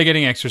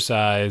getting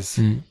exercise?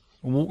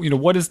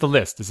 What is the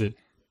list? Is it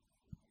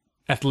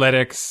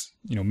athletics,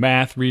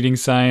 math, reading,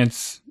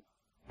 science,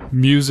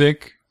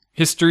 music,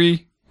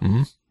 history,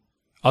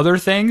 other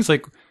things?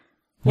 Like,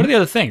 what are the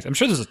other things? I'm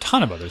sure there's a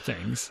ton of other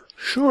things.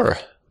 Sure.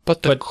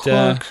 But the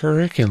core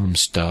curriculum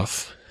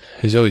stuff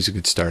is always a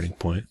good starting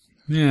point.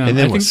 Yeah. And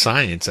then with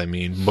science,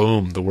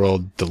 boom,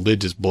 the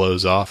lid just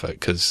blows off it.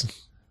 Because,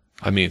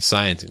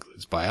 science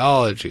includes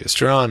biology,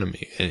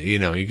 astronomy, and,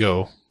 you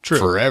go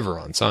forever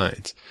on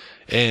science.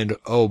 And,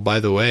 oh, by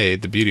the way,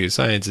 the beauty of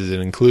science is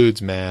it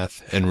includes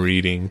math and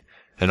reading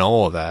and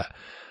all of that.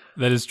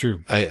 That is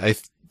true. I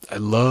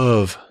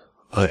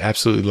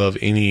absolutely love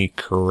any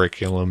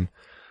curriculum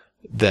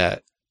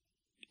that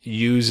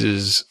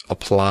uses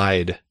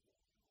applied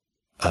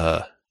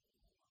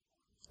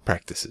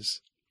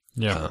practices.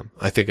 Yeah.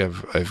 I think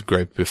I've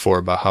griped before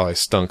about how I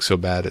stunk so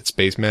bad at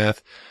space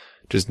math.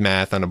 Just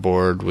math on a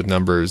board with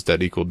numbers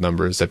that equaled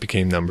numbers that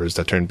became numbers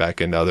that turned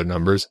back into other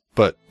numbers.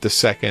 But the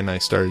second I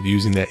started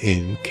using that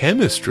in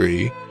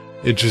chemistry,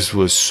 it just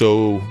was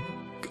so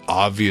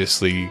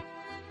obviously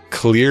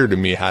clear to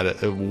me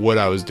what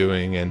I was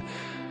doing and,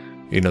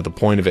 the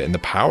point of it and the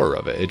power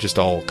of it. It just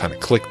all kind of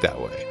clicked that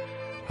way.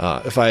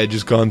 If I had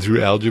just gone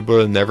through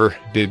algebra and never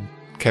did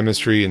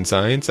chemistry and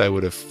science, I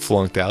would have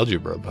flunked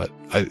algebra, but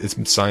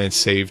science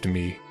saved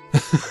me,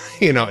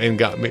 and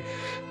got me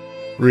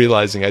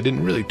realizing I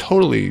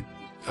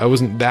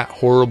wasn't that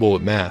horrible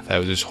at math. I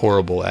was just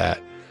horrible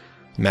at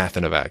math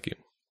in a vacuum.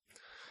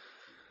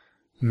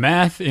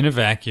 Math in a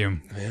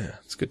vacuum. Yeah,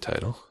 it's a good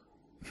title.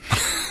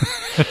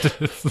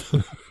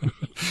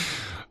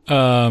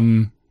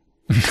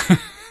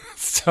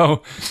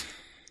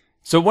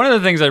 So one of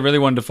the things I really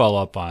wanted to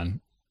follow up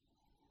on,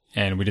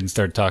 and we haven't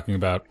started talking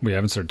about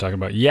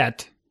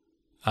yet.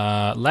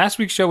 Last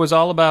week's show was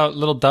all about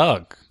little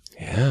Doug.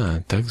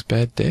 Yeah, Doug's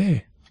bad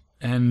day.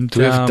 And do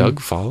we have Doug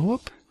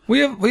follow-up? We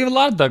have a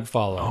lot of Doug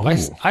follow-up.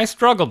 Oh. I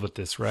struggled with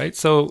this, right?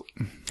 So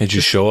did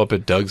you show up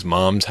at Doug's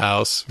mom's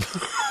house?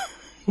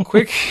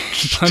 Quick,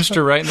 punched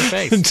her right in the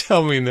face.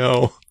 Tell me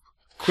no.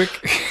 Quick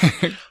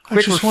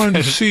I just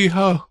wanted to see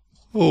how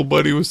old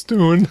buddy was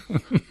doing.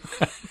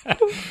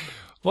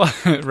 Well,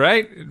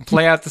 right?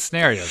 Play out the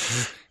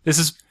scenarios. This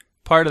is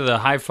part of the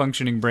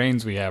high-functioning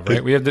brains we have,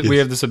 right? We have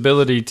this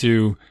ability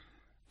to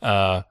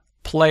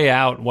play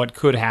out what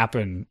could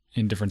happen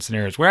in different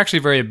scenarios. We're actually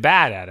very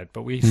bad at it,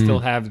 but we still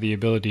have the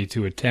ability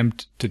to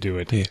attempt to do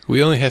it. Yeah.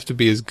 We only have to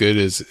be as good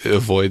as it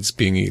avoids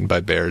being eaten by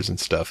bears and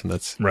stuff, and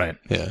that's... Right.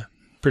 Yeah.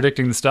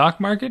 Predicting the stock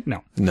market?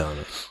 No. No.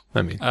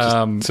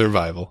 Just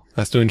survival.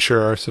 That's to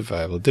ensure our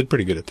survival. Did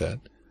pretty good at that.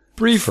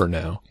 For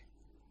now.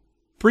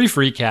 Brief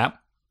recap.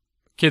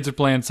 Kids are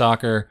playing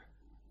soccer.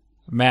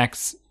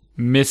 Max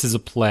misses a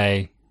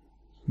play.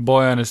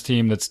 Boy on his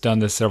team that's done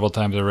this several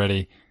times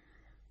already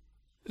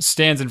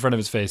stands in front of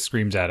his face,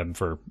 screams at him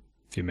for a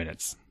few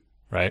minutes,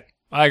 right?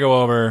 I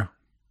go over,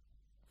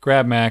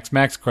 grab Max.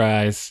 Max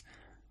cries.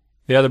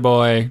 The other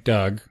boy,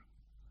 Doug,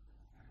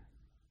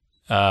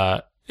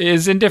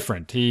 is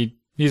indifferent.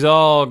 He's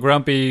all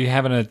grumpy,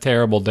 having a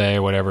terrible day,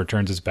 whatever,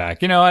 turns his back.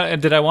 Did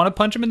I want to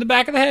punch him in the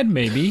back of the head?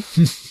 Maybe.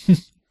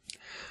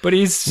 But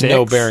he's 6.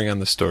 No bearing on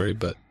the story,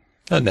 but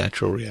a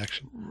natural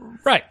reaction.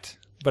 Right.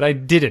 But I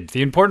didn't.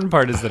 The important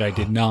part is that I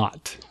did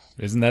not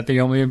Isn't that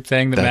the only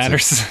thing that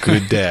matters? That's a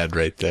good dad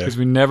right there. Because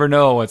we never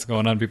know what's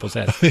going on in people's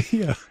heads.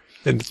 Yeah.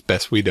 And it's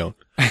best we don't.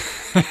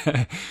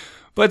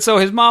 But so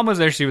his mom was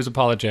there. She was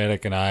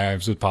apologetic, and I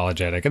was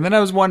apologetic. And then I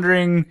was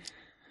wondering,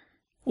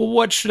 well,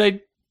 what should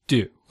I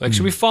do? Like,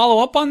 should we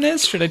follow up on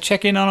this? Should I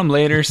check in on him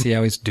later, see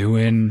how he's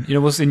doing? You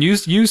know, and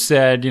you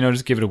said,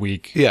 just give it a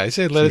week. Yeah, I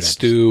say let it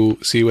stew,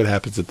 see what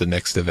happens at the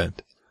next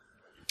event.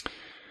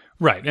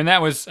 Right, and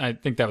I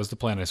think that was the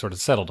plan I sort of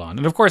settled on.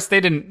 And of course,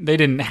 they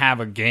didn't have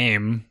a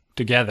game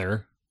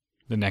together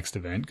the next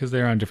event because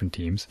they're on different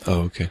teams.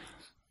 Oh, okay.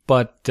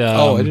 But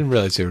I didn't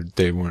realize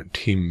they weren't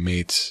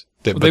teammates.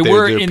 But they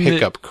were they're in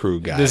pickup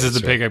crew guys. This is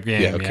the pickup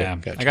game. Yeah, okay,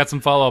 gotcha. I got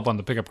some follow up on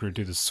the pickup crew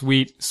too. The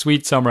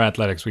sweet summer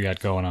athletics we got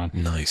going on.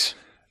 Nice.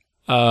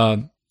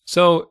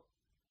 So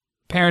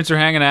parents are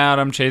hanging out.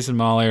 I'm chasing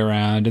Molly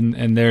around,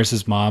 and there's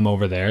his mom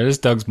over there. There's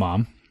Doug's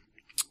mom,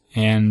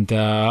 and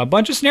a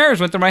bunch of scenarios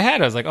went through my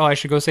head. I was like, oh, I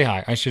should go say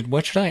hi.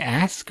 What should I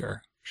ask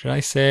her? Should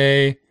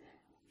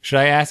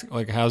I ask,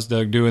 like, how's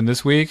Doug doing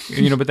this week?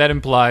 But that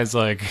implies,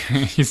 like,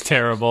 he's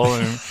terrible.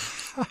 And,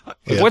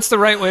 what's the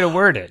right way to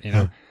word it,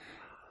 Yeah.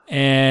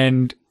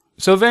 And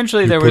so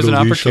eventually there was an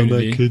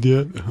opportunity. On that kid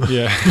yet?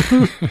 Yeah.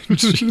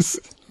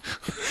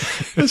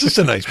 It's just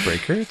an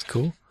icebreaker. It's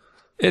cool.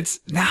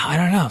 I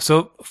don't know.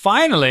 So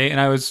finally, and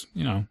I was,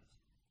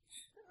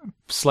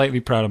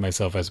 slightly proud of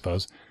myself, I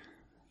suppose.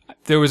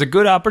 There was a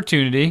good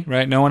opportunity,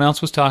 right? No one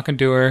else was talking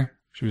to her.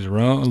 She was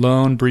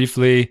alone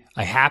briefly.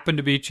 I happened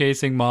to be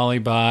chasing Molly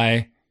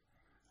by.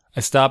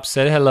 I stopped,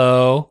 said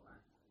hello,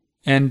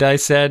 and I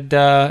said,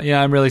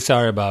 I'm really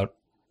sorry about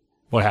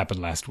what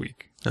happened last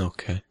week.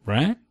 Okay.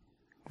 Right?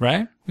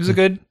 It was a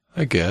good...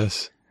 I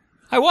guess.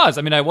 I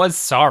was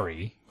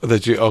sorry.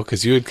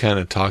 Because you had kind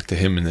of talked to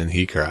him and then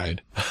he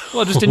cried.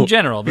 Well, just in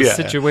general, the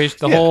situation,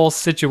 the whole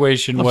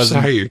situation wasn't...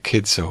 I'm sorry your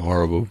kid's so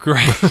horrible.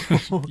 Great.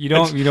 You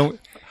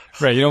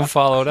don't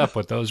follow it up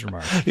with those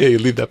remarks. Yeah, you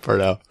leave that part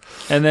out.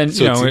 And then,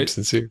 so it seems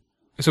sincere.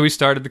 So we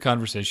started the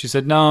conversation. She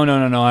said, no,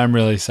 I'm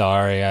really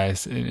sorry. And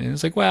it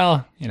was like,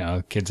 well,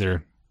 kids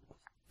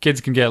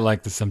can get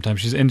like this sometimes.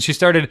 She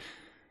started...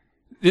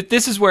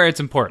 This is where it's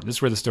important. This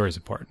is where the story is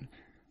important.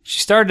 She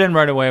started in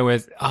right away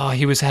with,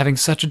 he was having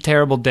such a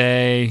terrible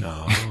day.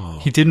 Oh.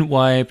 He didn't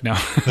wipe. No.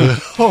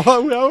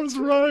 I was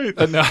right.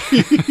 No.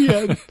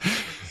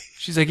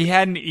 She's like, he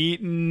hadn't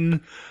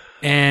eaten.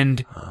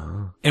 And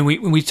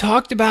we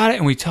talked about it,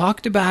 and we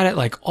talked about it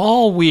like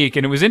all week.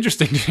 And it was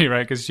interesting to me,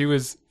 right? Because she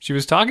was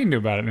talking to me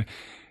about it.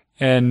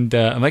 And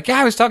I'm like,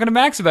 I was talking to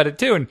Max about it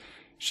too. And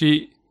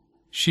she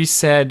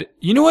said,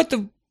 you know what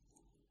the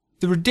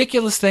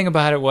ridiculous thing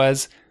about it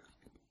was?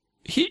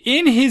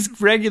 In his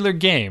regular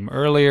game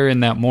earlier in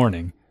that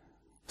morning,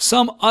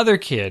 some other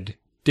kid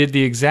did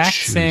the exact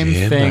same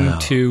thing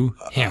to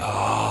him.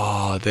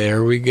 Oh,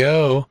 there we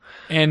go.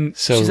 And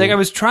she's like, I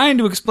was trying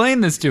to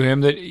explain this to him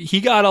that he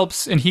got all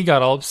upset. He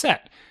got all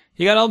upset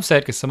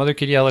because some other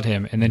kid yelled at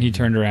him, and then he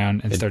turned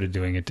around and started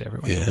doing it to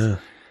everyone else.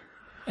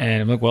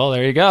 And I'm like, well,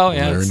 there you go.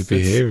 Learned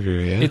behavior,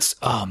 It's,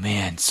 oh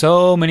man,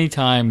 so many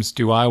times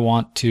do I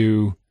want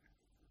to,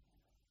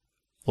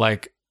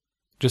 like,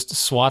 just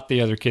swat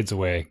the other kids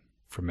away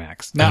from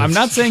Max. Now, I'm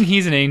not saying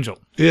he's an angel.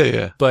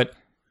 Yeah. But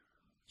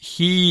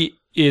he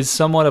is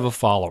somewhat of a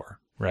follower,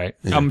 right?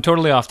 Yeah. I'm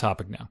totally off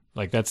topic now.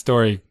 Like, that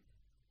story,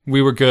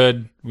 we were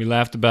good. We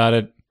laughed about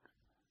it.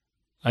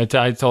 I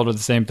told her the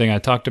same thing. I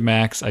talked to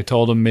Max. I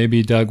told him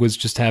maybe Doug was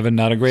just having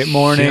not a great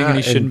morning and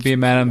he shouldn't be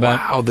mad about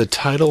it. Wow, the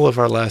title of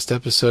our last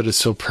episode is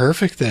so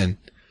perfect then.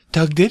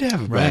 Doug did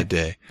have a bad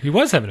day. He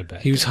was having a bad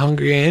day. He was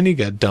hungry and he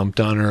got dumped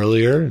on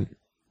earlier. And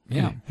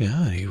yeah.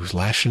 Yeah, he was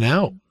lashing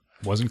out.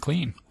 Wasn't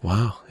clean.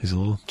 Wow, he's a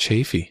little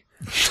chafy.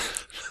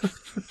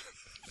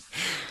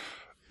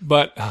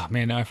 But, oh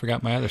man, now I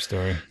forgot my other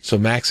story. So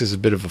Max is a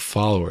bit of a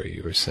follower,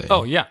 you were saying.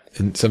 Oh, yeah.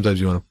 And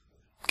sometimes you want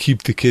to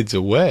keep the kids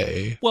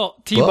away. Well,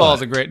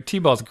 T-ball's a great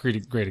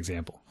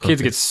example.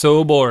 Kids get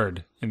so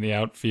bored in the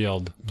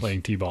outfield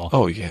playing T-ball.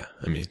 Oh, yeah.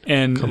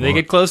 And they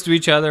get close to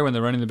each other when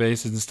they're running the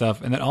bases and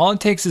stuff. And then all it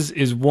takes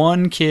is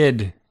one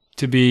kid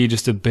to be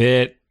just a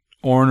bit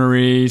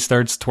ornery,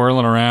 starts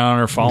twirling around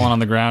or falling on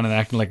the ground and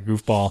acting like a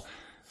goofball.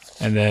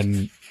 And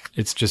then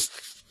it's just...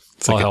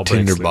 It's like a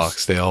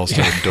tinderbox. They all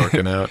start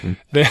dorking out. And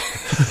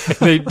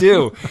they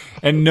do.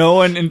 And no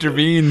one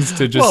intervenes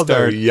to just start.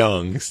 They're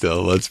young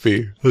still. Let's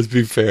be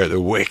fair. They're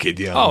wicked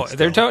young. Oh,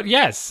 still. they're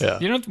yes. Yeah.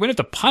 We don't have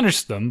to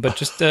punish them, but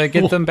just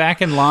get them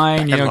back in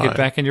line. Get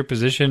back in your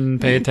position.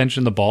 Pay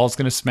attention. The ball's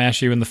going to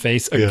smash you in the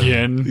face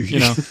again.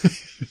 These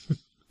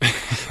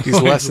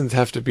lessons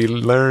have to be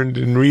learned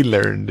and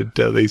relearned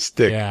until they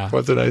stick. Yeah.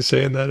 What did I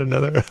say in that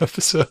another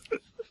episode?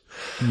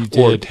 You did.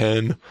 Or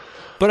 10.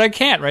 But I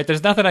can't, right?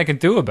 There's nothing I can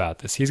do about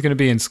this. He's going to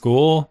be in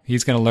school.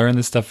 He's going to learn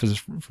this stuff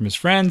from his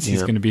friends. He's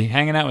going to be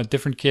hanging out with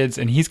different kids.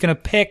 And he's going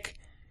to pick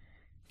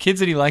kids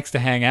that he likes to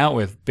hang out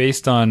with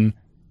based on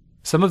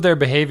some of their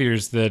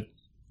behaviors that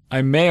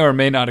I may or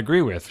may not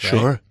agree with. Right?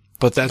 Sure.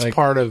 But that's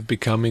part of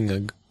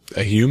becoming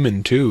a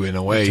human, too, in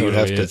a way. Totally you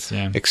have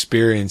to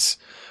experience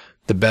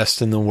the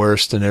best and the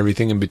worst and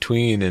everything in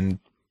between. And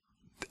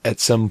at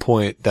some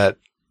point that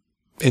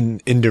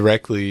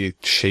indirectly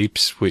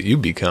shapes what you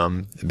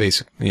become,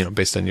 based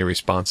on your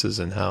responses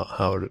and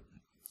how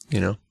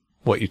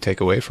what you take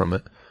away from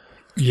it.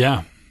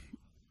 Yeah.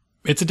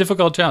 It's a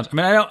difficult challenge. I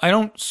mean, I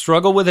don't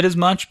struggle with it as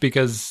much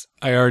because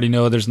I already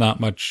know there's not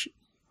much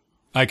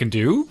I can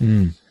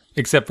do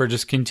except for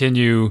just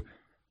continue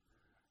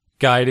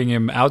guiding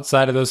him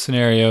outside of those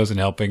scenarios and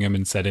helping him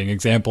and setting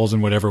examples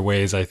in whatever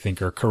ways I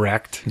think are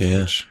correct.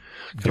 Yeah.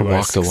 Gotta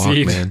walk the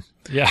walk, man.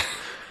 Yeah.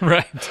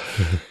 Right.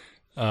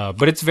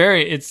 But it's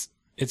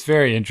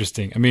very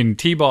interesting. I mean,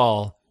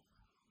 T-ball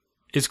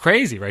is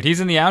crazy, right? He's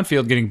in the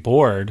outfield getting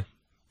bored.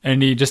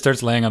 And he just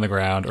starts laying on the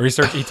ground, or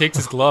he takes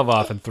his glove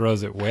off and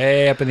throws it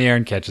way up in the air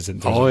and catches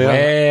it.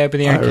 Way up in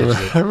the air and catches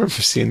it. I remember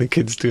seeing the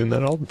kids doing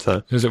that all the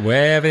time. Throws it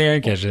way up in the air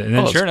and catches it. And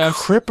then sure enough,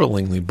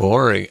 cripplingly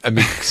boring. I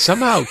mean,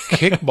 somehow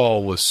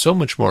kickball was so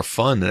much more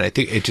fun, and I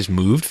think it just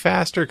moved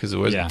faster because it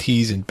wasn't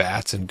tees and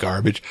bats and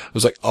garbage. It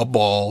was like a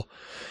ball,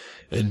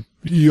 and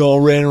you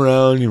all ran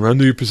around, you run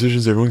through your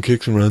positions, everyone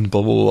kicks and runs,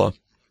 blah, blah, blah.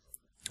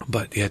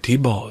 But yeah,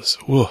 T-ball is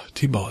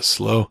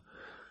slow.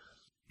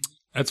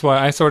 That's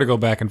why I sort of go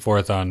back and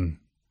forth on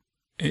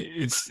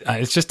it's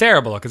just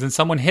terrible because then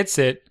someone hits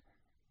it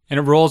and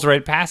it rolls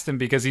right past him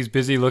because he's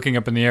busy looking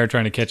up in the air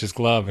trying to catch his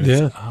glove.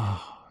 And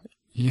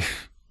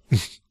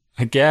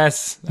I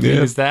guess. I mean,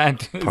 is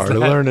that part of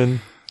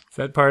learning? Is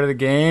that part of the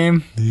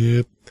game?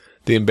 Yep.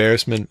 The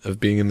embarrassment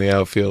of being in the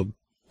outfield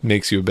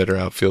makes you a better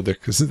outfielder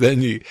because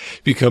then you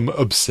become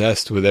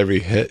obsessed with every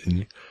hit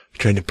and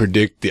trying to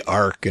predict the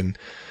arc and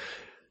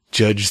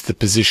judge the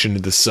position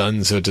of the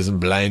sun so it doesn't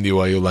blind you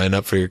while you line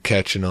up for your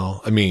catch and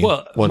all. I mean,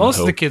 most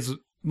of the kids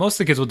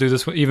will do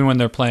this even when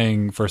they're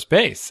playing first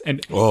base.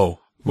 And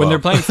when they're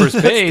playing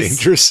first base,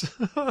 dangerous.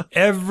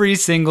 Every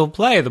single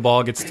play, the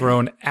ball gets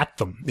thrown at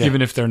them,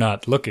 even if they're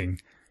not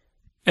looking.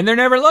 And they're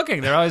never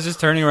looking. They're always just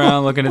turning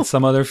around, looking at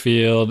some other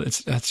field.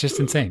 That's just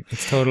insane.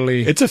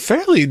 It's a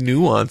fairly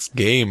nuanced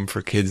game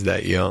for kids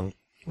that young,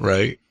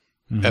 right?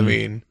 Mm-hmm. I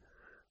mean,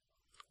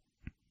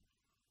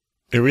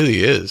 it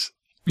really is.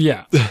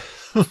 Yeah.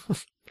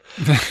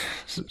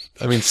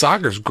 I mean,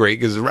 soccer's great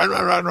because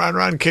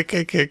run, kick,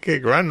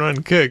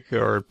 run, kick,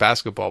 or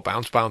basketball,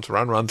 bounce, run,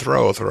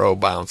 throw,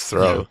 bounce,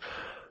 throw. Yeah.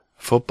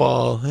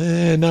 Football,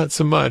 not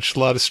so much. A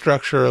lot of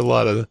structure, a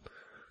lot of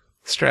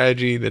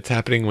strategy that's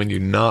happening when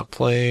you're not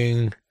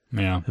playing.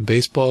 Yeah. And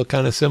baseball,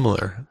 kind of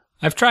similar.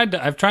 I've tried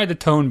to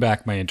tone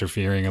back my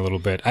interfering a little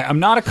bit. I'm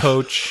not a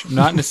coach. I'm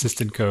not an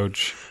assistant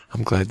coach.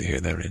 I'm glad to hear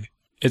that, Randy.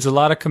 It's a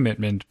lot of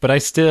commitment, but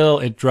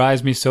it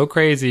drives me so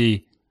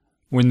crazy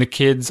when the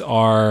kids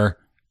are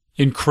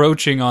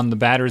encroaching on the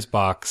batter's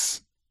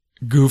box,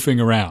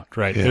 goofing around,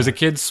 right? Yeah. There's a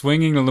kid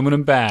swinging an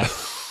aluminum bat,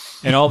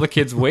 and all the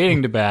kids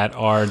waiting to bat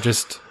are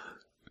just,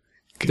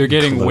 they're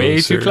getting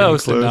way too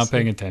close and not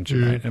paying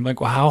attention, right? And I'm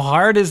like, well, how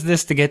hard is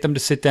this to get them to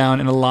sit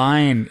down in a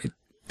line?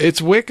 It's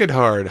wicked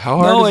hard. How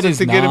hard is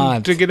it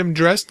to get him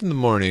dressed in the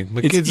morning?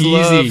 My kids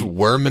love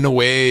worming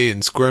away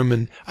and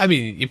squirming. I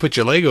mean, you put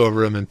your leg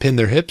over them and pin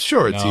their hips.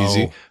 Sure, it's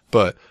easy,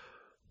 but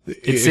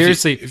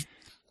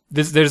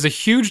there's a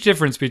huge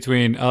difference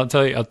between. I'll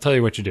tell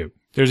you what you do.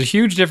 There's a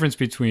huge difference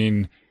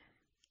between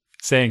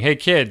saying, "Hey,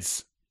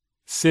 kids,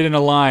 sit in a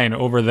line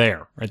over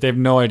there." Right? They have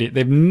no idea. They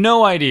have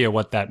no idea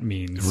what that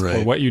means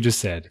or what you just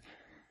said.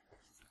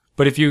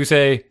 But if you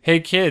say,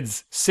 "Hey,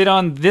 kids, sit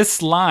on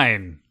this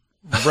line."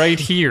 Right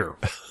here.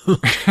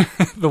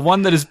 The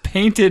one that is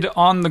painted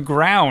on the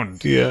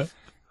ground. Yeah.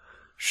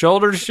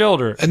 Shoulder to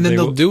shoulder. And then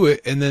they'll do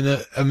it, and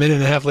then a minute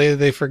and a half later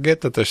they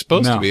forget that they're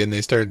supposed to be, and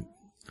they start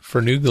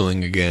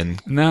fernoogling again.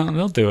 No,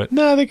 they'll do it.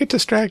 No, they get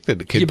distracted.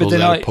 The kid pulls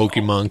out a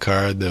Pokemon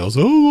card. They'll say,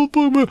 I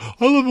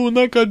love it when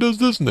that guy does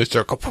this. And they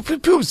start going, pew,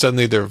 pew.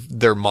 Suddenly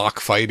they're mock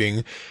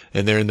fighting,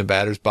 and they're in the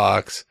batter's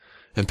box,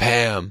 and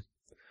Pam.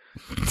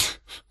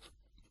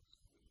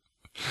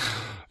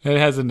 It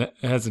has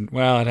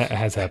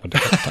happened a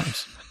couple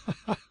times.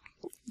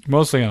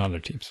 Mostly on other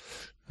teams.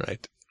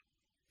 Right.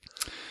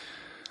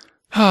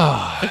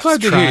 I'm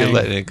glad to hear you're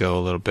letting it go a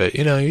little bit.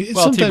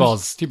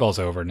 T-ball's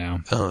over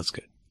now. Oh, that's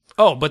good.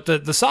 Oh, but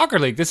the soccer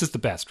league, this is the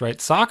best,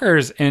 right? Soccer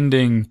is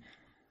ending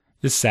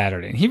this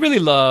Saturday. And he really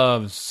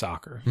loves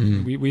soccer.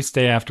 Mm. We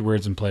stay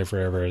afterwards and play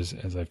forever,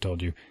 as I've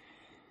told you.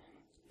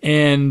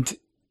 And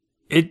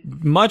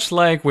it, much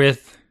like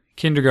with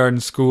kindergarten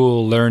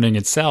school learning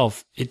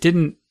itself, it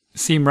didn't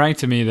seem right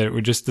to me that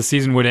the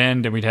season would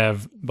end and we'd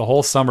have the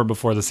whole summer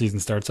before the season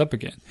starts up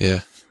again.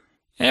 Yeah.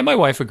 And my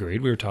wife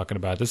agreed. We were talking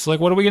about this. Like,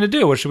 what are we going to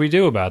do? What should we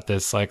do about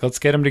this? Like, let's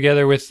see if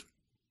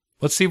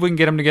we can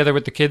get them together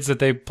with the kids that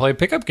they play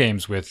pickup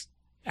games with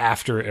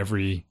after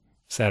every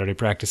Saturday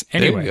practice.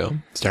 Anyway. There you go.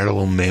 Start a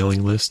little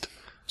mailing list.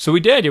 So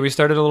we did. Yeah, we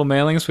started a little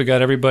mailing list. We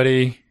got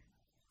everybody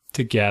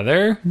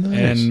together. Nice.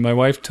 And my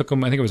wife took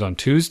them, I think it was on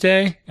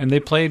Tuesday, and they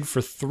played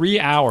for 3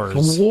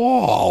 hours.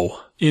 Whoa.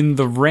 In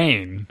the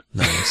rain.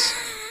 Nice.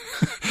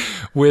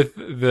 With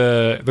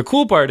the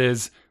cool part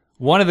is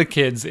one of the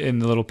kids in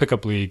the little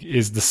pickup league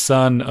is the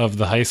son of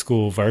the high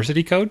school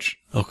varsity coach.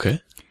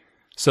 Okay.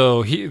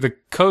 So the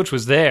coach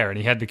was there, and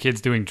he had the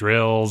kids doing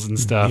drills and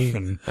stuff,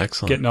 and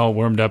Excellent. Getting all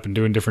warmed up and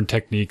doing different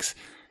techniques.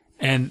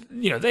 And,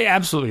 they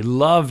absolutely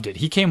loved it.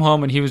 He came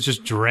home and he was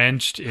just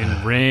drenched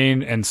in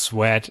rain and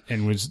sweat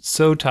and was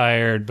so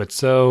tired, but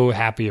so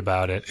happy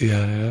about it.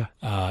 Yeah.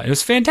 It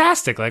was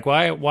fantastic. Like,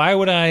 why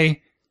would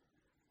I...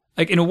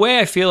 Like, in a way,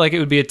 I feel like it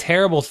would be a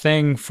terrible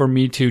thing for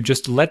me to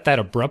just let that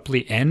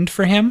abruptly end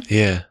for him.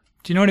 Yeah.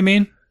 Do you know what I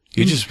mean?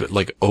 You just,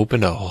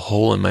 opened a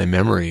hole in my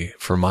memory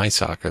for my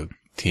soccer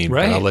team,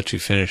 right. But I'll let you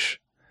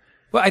finish.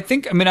 Well,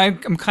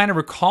 I'm kind of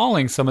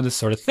recalling some of this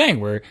sort of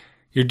thing where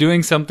you're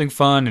doing something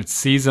fun, it's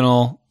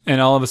seasonal,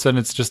 and all of a sudden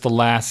it's just the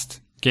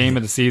last game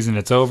of the season,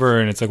 it's over,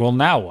 and it's like, well,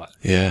 now what?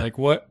 Yeah. Like,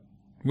 what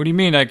do you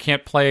mean I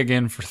can't play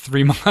again for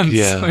 3 months?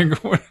 Yeah.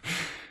 Like,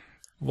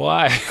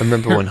 why? I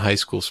remember when high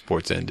school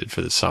sports ended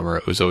for the summer,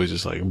 it was always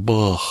just like,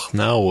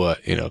 now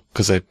what?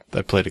 Because I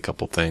played a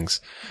couple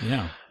things.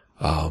 Yeah.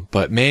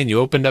 But man, you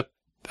opened up,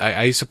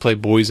 I used to play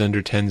boys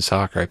under 10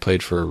 soccer. I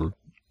played for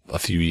a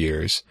few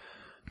years.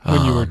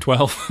 When you were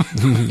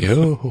 12.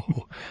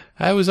 Yo,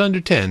 I was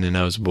under 10 and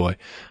I was a boy.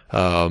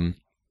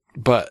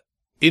 But,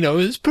 it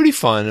was pretty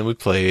fun and we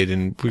played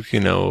and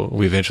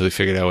we eventually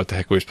figured out what the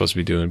heck we were supposed to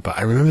be doing. But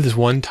I remember this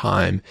one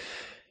time,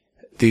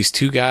 these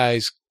two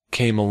guys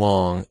came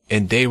along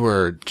and they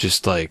were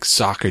just like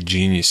soccer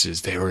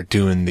geniuses. They were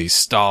doing these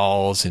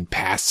stalls and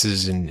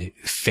passes and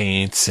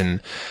feints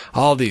and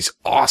all these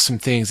awesome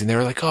things. And they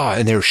were like,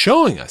 and they were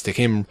showing us. They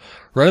came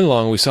running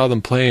along. We saw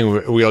them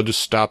playing. We all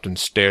just stopped and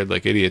stared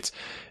like idiots.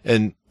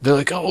 And they're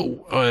like,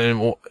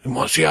 and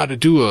wants you how to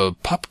do a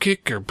pop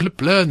kick or blah,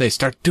 blah. And they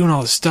start doing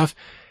all this stuff.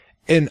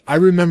 And I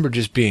remember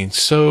just being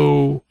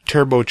so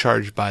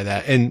turbocharged by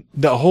that. And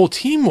the whole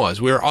team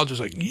we were all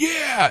just like,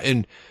 yeah.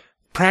 And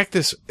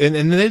practice. And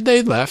then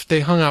they left. They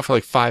hung out for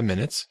like 5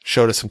 minutes,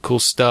 showed us some cool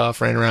stuff,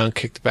 ran around,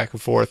 kicked it back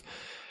and forth.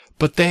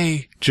 But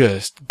they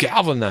just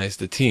galvanized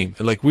the team.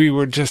 Like we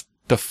were just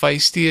the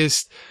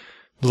feistiest.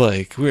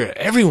 Like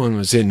everyone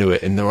was into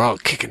it and they were all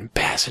kicking and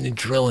passing and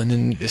drilling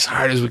and as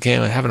hard as we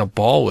can and having a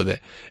ball with it.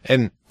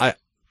 And I'm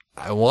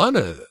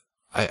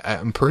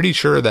pretty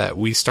sure that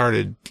we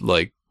started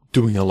like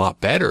doing a lot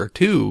better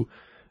too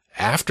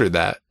after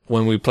that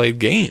when we played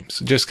games,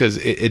 just cause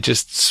it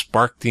just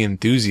sparked the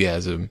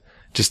enthusiasm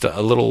just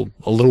a little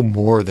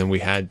more than we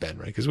had been,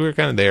 right? Cause we were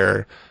kind of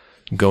there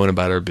going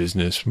about our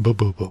business.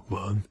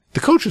 The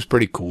coach was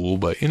pretty cool,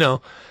 but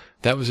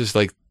that was just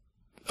like,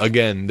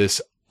 again,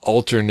 this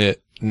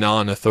alternate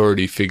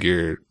non-authority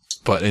figure,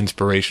 but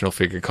inspirational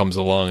figure comes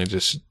along and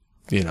just,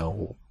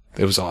 it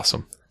was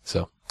awesome.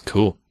 So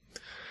cool.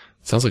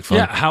 Sounds like fun.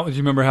 Yeah. Do you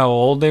remember how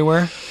old they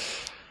were?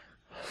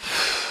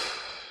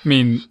 I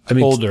mean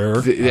older.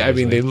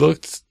 They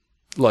looked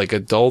like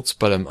adults,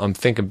 but I'm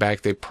thinking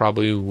back, they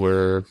probably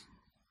were,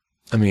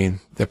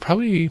 they're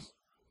probably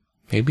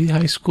maybe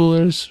high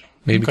schoolers,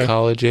 maybe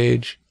college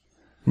age.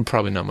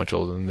 Probably not much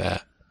older than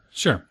that.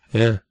 Sure.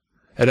 Yeah.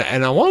 And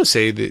I want to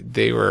say that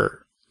they were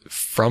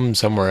from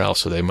somewhere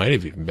else, so they might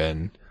have even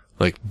been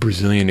like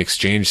Brazilian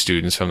exchange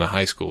students from the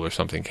high school or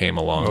something came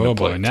along. Oh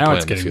boy, now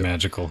it's getting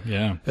magical.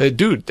 Yeah.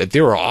 Dude,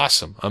 they were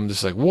awesome. I'm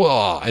just like,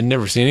 whoa, I'd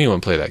never seen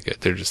anyone play that good.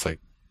 They're just like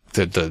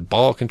the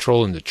ball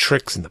control and the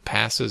tricks and the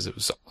passes. It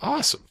was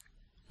awesome.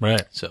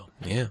 Right. So,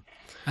 yeah.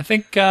 I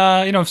think,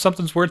 if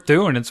something's worth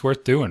doing, it's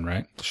worth doing,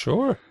 right?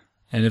 Sure.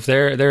 And if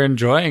they're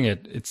enjoying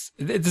it,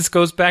 this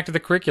goes back to the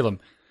curriculum.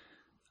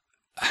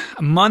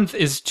 A month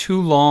is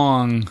too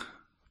long.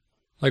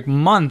 Like,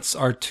 months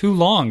are too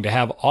long to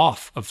have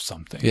off of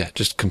something. Yeah,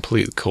 just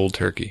complete cold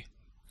turkey.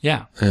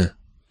 Yeah.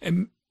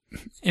 And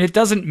it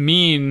doesn't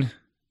mean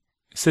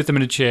sit them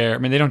in a chair.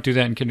 They don't do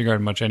that in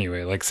kindergarten much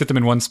anyway. Like, sit them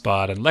in one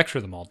spot and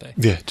lecture them all day.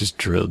 Yeah, just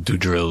do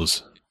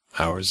drills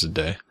hours a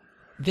day.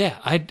 Yeah,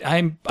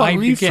 I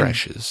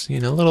refreshes,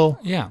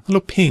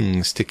 little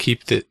pings to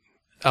keep it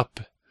up.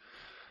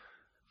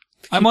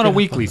 I'm on a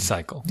weekly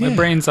cycle. My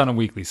brain's on a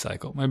weekly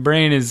cycle. My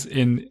brain is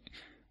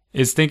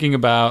thinking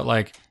about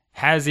like,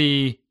 has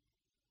he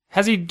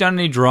done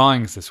any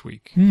drawings this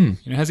week?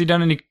 Has he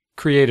done any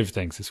creative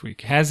things this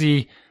week? Has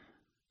he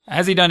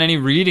done any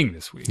reading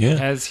this week? Yeah.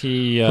 Has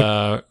he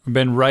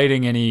been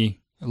writing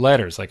any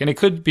letters? Like, and it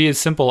could be as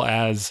simple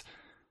as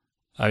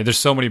there's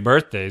so many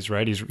birthdays,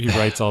 right? He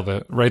writes all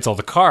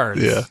the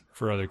cards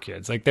for other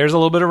kids. Like, there's a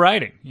little bit of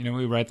writing.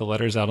 We write the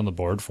letters out on the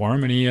board for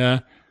him, and he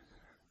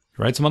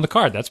writes them on the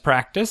card. That's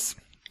practice.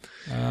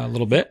 A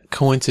little bit.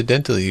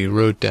 Coincidentally, you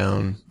wrote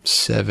down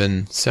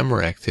 7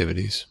 summer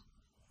activities.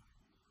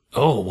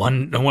 Oh,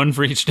 one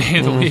for each day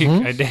of the week.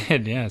 I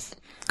did, yes.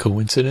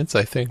 Coincidence?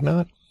 I think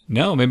not.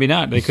 No, maybe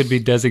not. They could be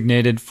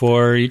designated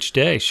for each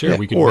day. Sure,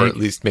 we could. Or at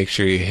least make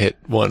sure you hit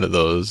one of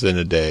those in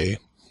a day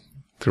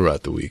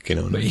throughout the week.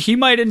 He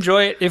might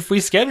enjoy it if we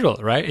schedule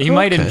it, right? He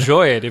might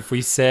enjoy it if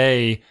we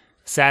say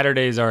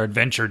Saturday's our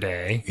adventure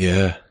day.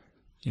 Yeah.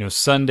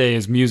 Sunday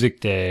is music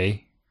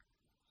day,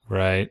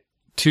 right?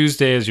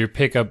 Tuesday is your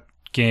pickup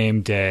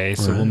game day.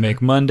 So we'll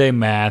make Monday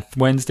math,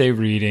 Wednesday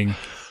reading,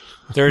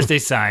 Thursday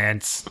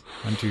science.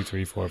 1, 2,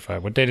 3, 4,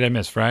 5. What day did I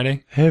miss?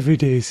 Friday?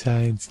 Everyday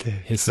science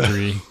day.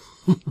 History.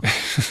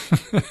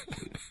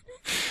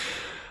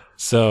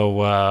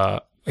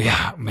 So,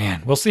 yeah,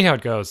 man, we'll see how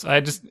it goes.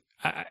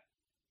 I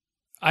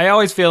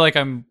always feel like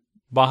I'm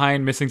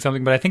behind missing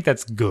something, but I think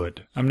that's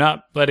good. I'm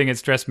not letting it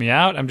stress me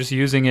out. I'm just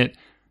using it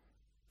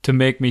to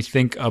make me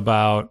think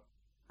about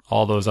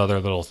all those other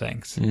little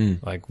things.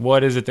 Like,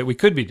 what is it that we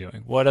could be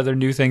doing? What other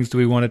new things do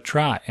we want to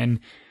try? And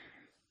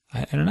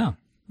I don't know.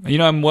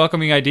 I'm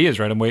welcoming ideas,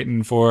 right? I'm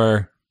waiting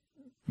for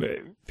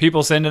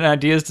people sending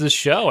ideas to the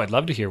show. I'd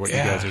love to hear what you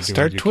guys are doing.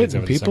 Start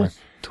tweeting, people.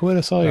 Tweet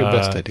us all your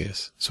best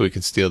ideas so we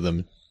can steal them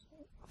and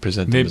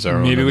present them as our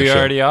own. Maybe we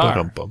already are.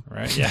 Ba-dum-bum.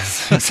 Right?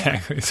 Yes,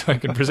 exactly. So I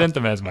can present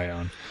them as my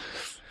own.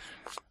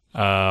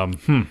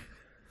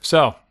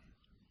 So.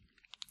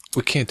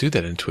 We can't do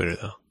that in Twitter,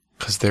 though,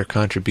 because their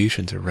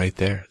contributions are right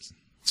there.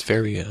 It's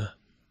very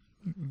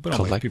but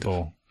collective.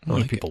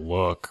 People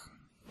look.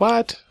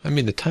 What? I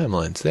mean, the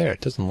timeline's there.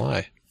 It doesn't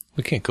lie.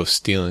 We can't go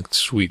stealing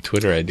sweet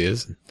Twitter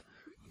ideas and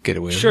get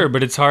away with it. Sure,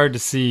 but it's hard to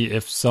see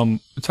it's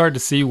hard to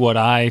see what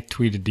I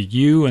tweeted to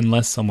you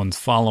unless someone's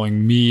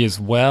following me as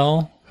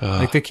well.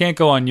 Like, they can't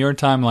go on your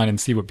timeline and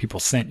see what people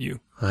sent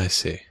you. I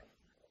see.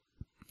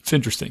 It's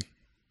interesting.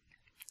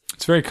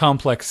 It's a very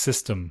complex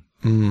system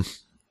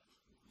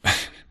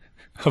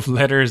of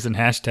letters and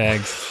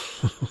hashtags.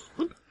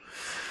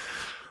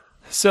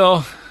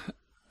 So,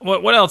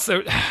 what else?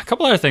 A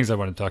couple other things I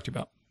want to talk to you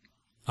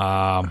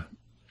about.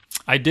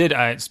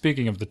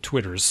 Speaking of the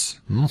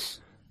Twitters,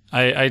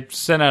 I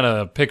sent out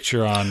a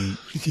picture on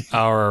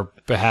our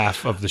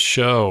behalf of the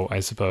show,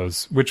 I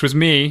suppose, which was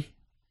me,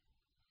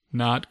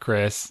 not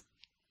Chris,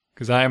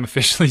 because I am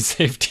officially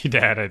safety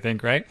dad, I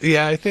think, right?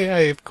 Yeah, I think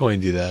I've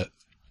coined you that.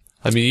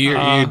 I mean,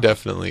 you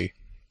definitely,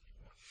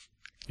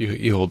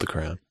 you hold the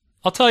crown.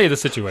 I'll tell you the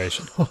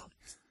situation.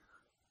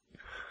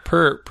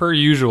 Per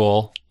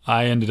usual,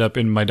 I ended up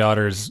in my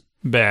daughter's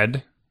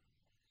bed.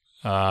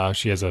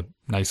 She has a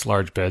nice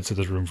large bed, so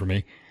there's room for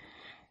me.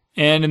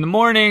 And in the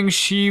morning,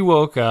 she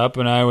woke up,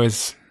 and I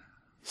was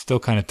still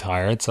kind of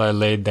tired, so I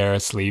laid there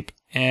asleep.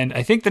 And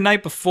I think the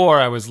night before,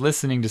 I was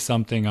listening to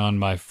something on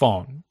my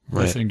phone,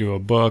 listening to a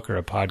book or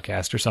a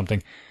podcast or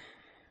something.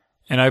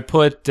 And I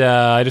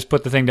just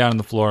put the thing down on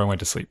the floor and went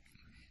to sleep.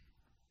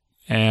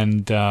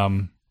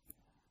 And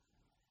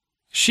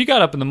she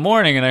got up in the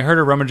morning, and I heard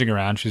her rummaging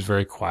around. She was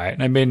very quiet,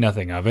 and I made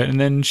nothing of it. And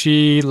then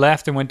she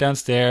left and went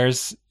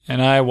downstairs,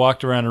 and I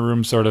walked around her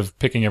room sort of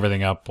picking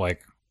everything up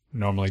like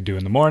normally do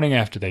in the morning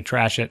after they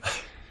trash it.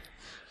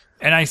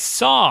 And I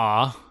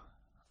said,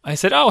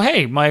 oh,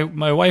 hey, my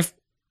wife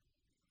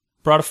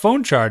brought a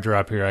phone charger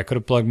up here. I could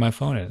have plugged my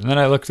phone in. And then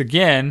I looked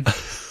again. I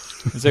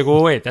was like,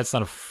 well, wait, that's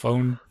not a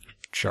phone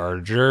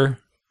charger.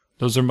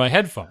 Those are my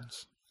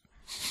headphones.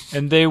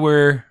 And they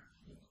were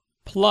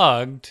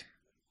plugged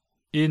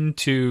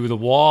into the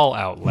wall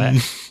outlet,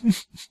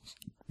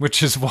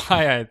 which is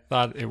why I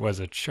thought it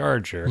was a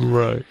charger.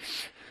 Right.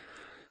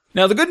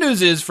 Now, the good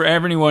news is for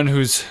everyone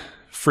who's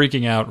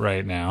freaking out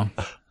right now,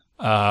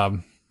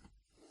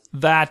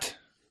 that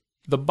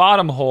the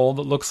bottom hole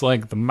that looks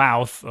like the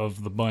mouth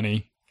of the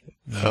bunny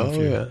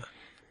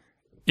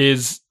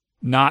is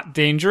not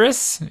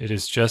dangerous. It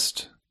is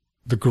just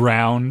the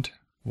ground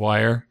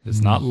wire.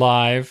 It's not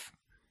live.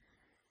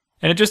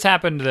 And it just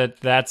happened that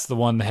that's the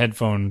one the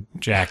headphone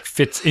jack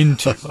fits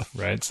into,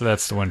 right? So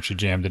that's the one she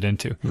jammed it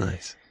into.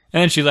 Nice.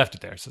 And then she left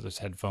it there. So there's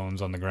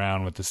headphones on the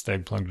ground with this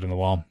thing plugged in the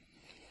wall.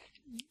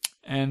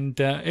 And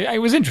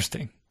it was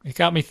interesting. It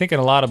got me thinking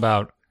a lot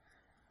about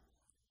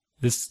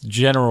this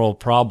general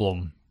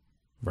problem,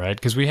 right?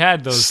 Because we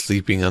had those...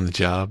 Sleeping on the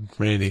job,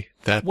 Randy.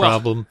 That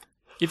problem.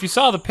 If you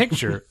saw the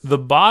picture, the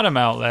bottom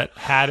outlet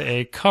had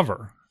a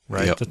cover,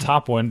 right? Yep. The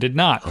top one did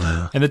not.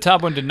 And the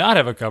top one did not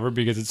have a cover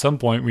because at some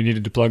point we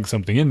needed to plug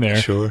something in there.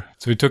 Sure.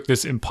 So we took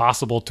this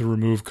impossible to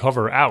remove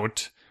cover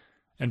out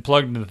and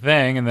plugged into the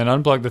thing and then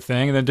unplugged the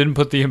thing and then didn't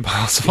put the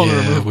impossible to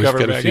remove cover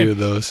back in. We've got a few of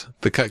those.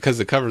 Because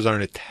the covers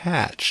aren't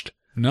attached.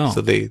 No.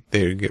 So they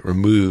get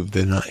removed.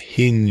 They're not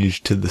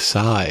hinged to the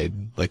side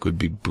like would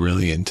be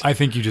brilliant. I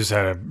think you just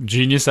had a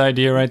genius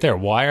idea right there.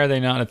 Why are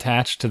they not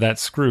attached to that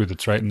screw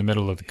that's right in the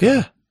middle of the cover?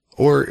 Yeah.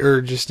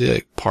 Or just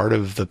like part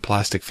of the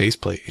plastic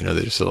faceplate.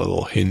 There's just a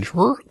little hinge.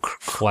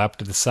 Flap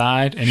to the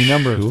side. Any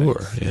number of things.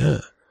 Sure, yeah.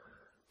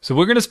 So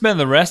we're going to spend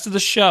the rest of the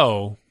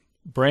show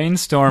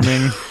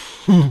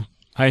brainstorming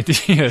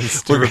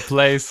ideas to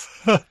replace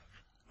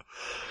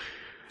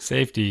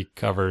safety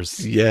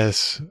covers.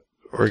 Yes.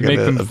 We're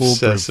going to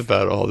obsess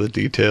about all the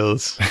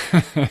details.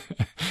 I've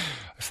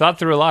thought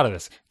through a lot of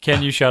this.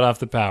 Can you shut off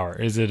the power?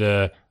 Is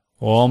it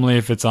only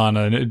if it's on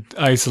an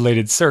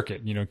isolated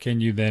circuit?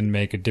 Can you then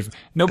make a different...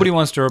 Nobody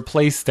wants to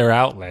replace their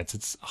outlets.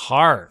 It's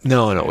hard.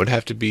 No. It would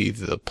have to be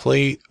the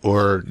plate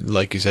or,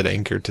 like you said,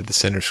 anchored to the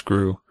center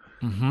screw.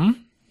 Mm-hmm.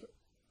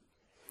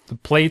 The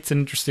plate's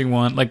an interesting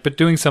one. But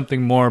doing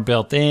something more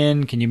built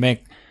in, can you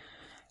make...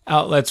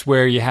 outlets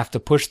where you have to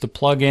push the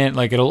plug in,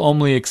 it'll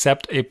only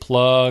accept a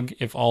plug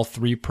if all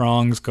three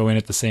prongs go in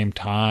at the same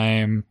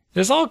time.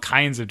 There's all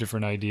kinds of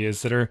different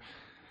ideas that are...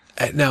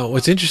 Now,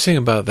 what's interesting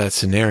about that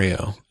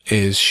scenario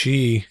is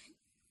she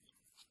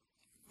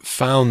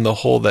found the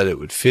hole that it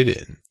would fit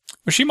in.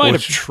 Well, she might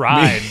have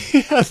tried.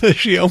 Yeah,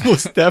 she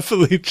almost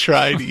definitely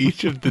tried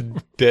each of the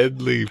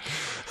deadly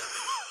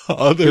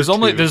other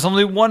There's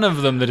only one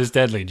of them that is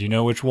deadly. Do you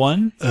know which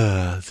one?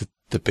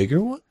 The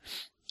bigger one?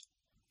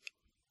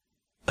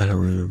 I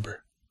don't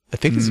remember. I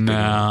think it's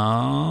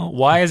no.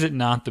 Why is it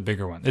not the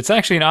bigger one? It's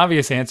actually an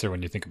obvious answer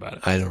when you think about it.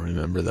 I don't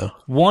remember though.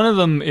 One of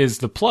them is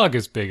the plug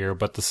is bigger,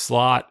 but the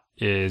slot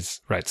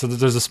is right. So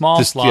there's a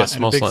small slot,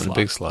 and a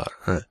big slot.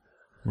 Right.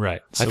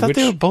 Right. So I thought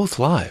they were both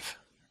live.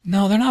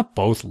 No, they're not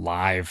both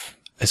live.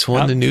 Is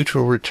one the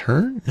neutral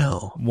return?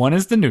 No. One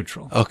is the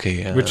neutral. Okay,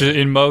 yeah. Which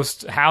in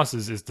most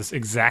houses is the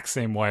exact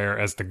same wire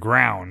as the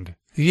ground.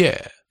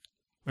 Yeah.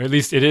 Or at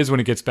least it is when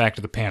it gets back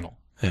to the panel.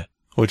 Yeah.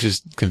 Which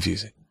is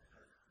confusing.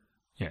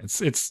 Yeah,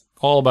 it's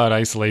all about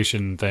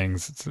isolation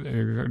things.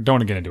 Don't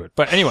want to get into it.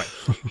 But anyway,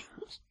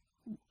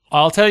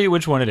 I'll tell you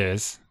which one it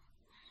is.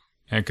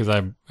 Because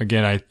I'm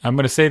going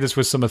to say this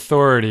with some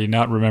authority,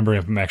 not remembering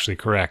if I'm actually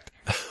correct.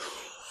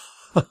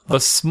 The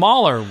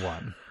smaller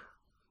one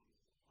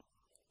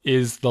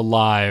is the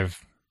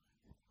live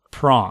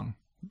prong.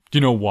 Do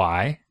you know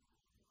why?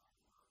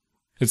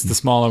 It's the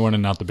smaller one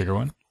and not the bigger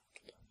one?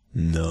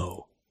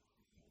 No.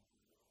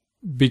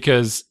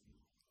 Because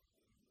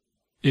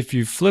if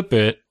you flip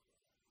it,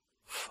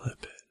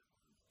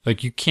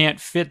 like you can't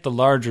fit the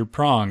larger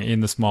prong in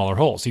the smaller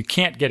hole. So you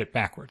can't get it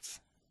backwards.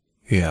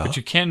 Yeah. But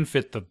you can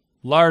fit the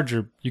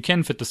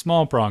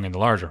small prong in the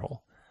larger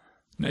hole.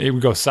 It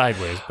would go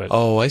sideways, but...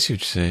 Oh, I see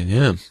what you're saying,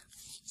 yeah.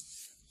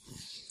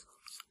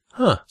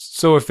 Huh.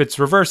 So if it's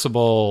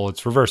reversible,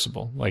 it's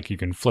reversible. Like you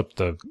can flip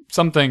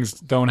some things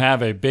don't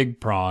have a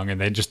big prong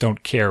and they just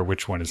don't care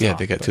which one is Yeah,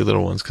 they got two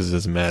little ones because it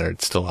doesn't matter.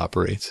 It still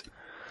operates.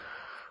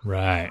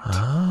 Right.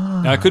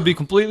 Ah. Now, I could be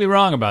completely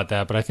wrong about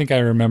that, but I think I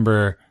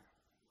remember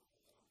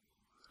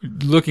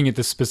looking at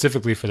this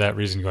specifically for that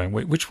reason, going,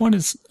 wait, which one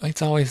is...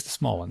 It's always the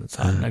small one that's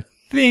hot. And I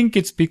think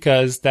it's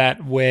because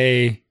that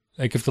way...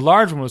 Like if the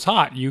large one was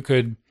hot, you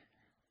could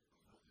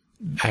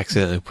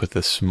accidentally put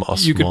the small.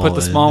 You could put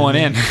the small one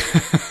in.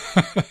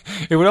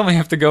 It would only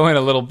have to go in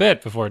a little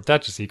bit before it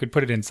touches. So you could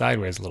put it in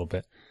sideways a little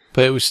bit.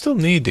 But it would still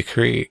need to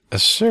create a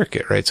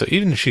circuit, right? So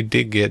even if she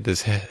did get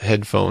this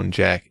headphone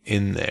jack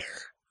in there,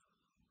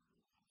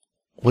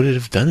 would it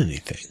have done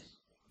anything?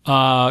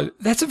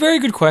 That's a very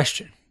good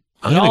question.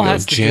 I'm going to go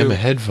jam a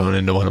headphone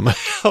into one of my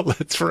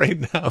outlets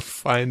right now.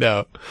 Find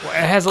out. Well,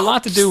 it has a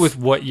lot to do with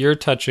what you're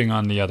touching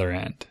on the other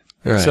end.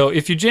 Right. So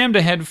if you jammed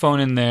a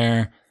headphone in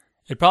there,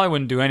 it probably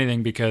wouldn't do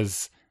anything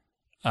because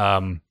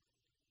it's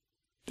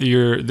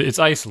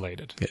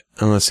isolated. Yeah.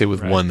 And let's say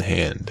with one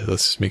hand.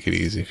 Let's just make it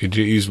easy. If you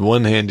use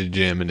one hand to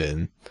jam it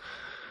in,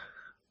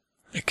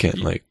 I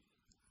can't make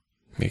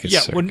it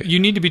circuit. You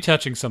need to be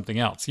touching something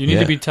else. You need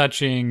to be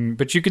touching,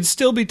 but you could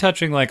still be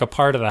touching like a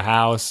part of the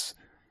house,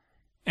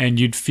 and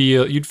you'd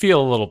feel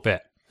a little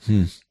bit.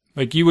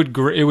 Like it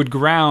would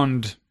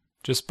ground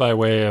just by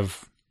way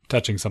of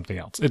touching something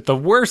else. The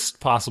worst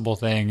possible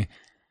thing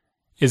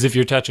is if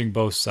you're touching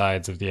both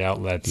sides of the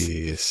outlets.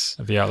 Yes.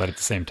 Of the outlet at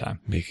the same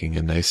time. Making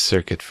a nice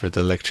circuit for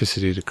the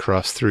electricity to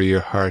cross through your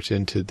heart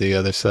into the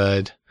other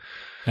side.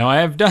 Now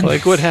I have done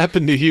like what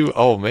happened to you?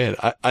 Oh man.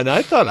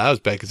 I thought I was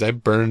bad because I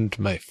burned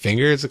my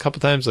fingers a couple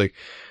times. Like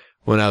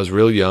when I was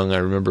real young, I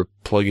remember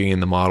plugging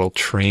in the model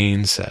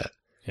train set.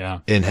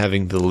 Yeah. And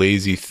having the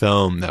lazy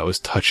thumb that was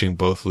touching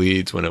both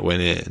leads when it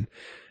went in.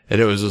 And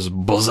it was just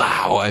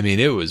buzzow. I mean,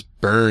 it was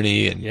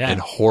burny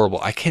and horrible.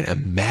 I can't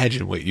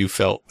imagine what you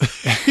felt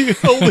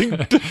holding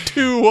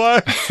two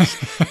wires.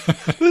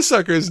 This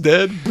sucker's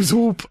dead.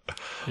 Boop.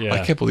 Yeah.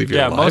 I can't believe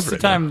you're alive. Most of the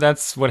time now.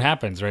 That's what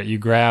happens, right? You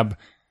grab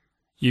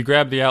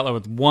the outlet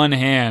with one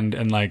hand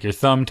and like your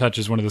thumb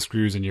touches one of the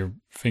screws and your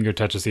finger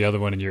touches the other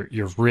one and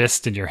your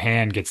wrist and your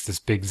hand gets this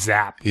big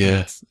zap.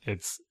 Yeah.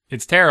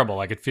 It's terrible.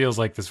 Like it feels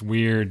like this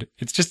weird.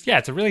 It's just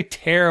it's a really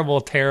terrible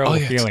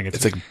feeling.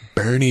 It's like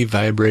burny,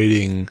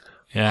 vibrating.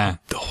 Yeah,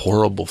 the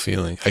horrible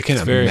feeling. I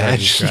can't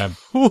imagine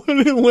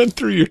when it went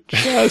through your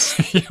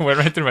chest. Yeah, it went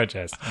right through my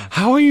chest.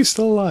 How are you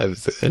still alive?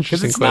 It's an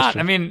interesting question. Not.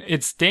 I mean,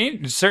 it's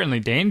certainly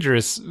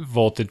dangerous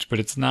voltage, but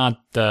it's not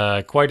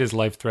quite as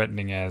life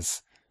threatening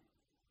as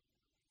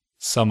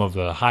some of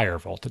the higher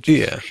voltages.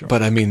 Yeah, sure.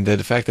 But I mean,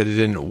 the fact that it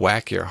didn't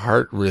whack your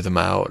heart rhythm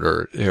out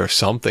or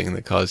something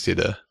that caused you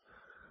to.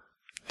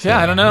 Yeah,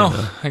 I don't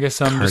know. I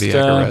guess I'm cardiac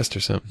just arrest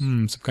or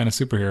something. Some kind of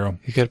superhero.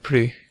 You got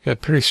a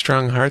pretty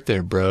strong heart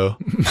there, bro.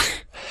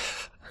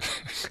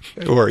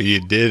 Or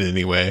you did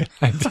anyway.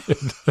 I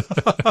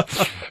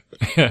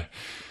did.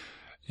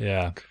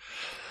 Yeah.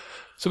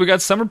 So we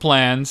got summer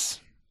plans.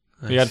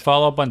 Nice. We got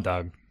follow up on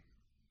Doug.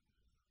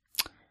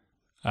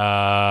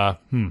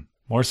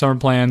 More summer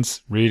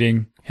plans.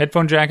 Reading.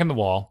 Headphone jack in the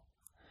wall.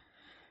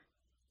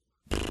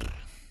 Did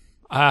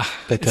I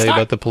tell you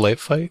about the polite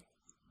fight?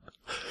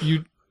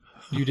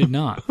 You did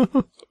not.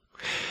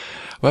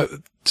 Well,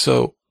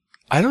 so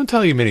I don't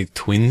tell you many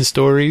twin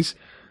stories,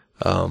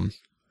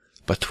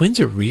 but twins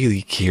are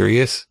really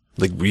curious,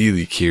 like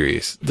really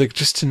curious. Like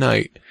just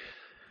tonight,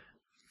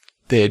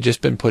 they had just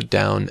been put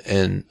down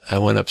and I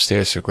went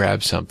upstairs to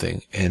grab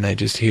something and I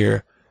just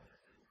hear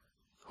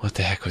what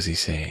the heck was he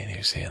saying? He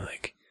was saying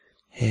like,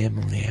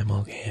 camel,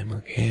 camel,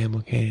 camel,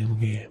 camel, camel,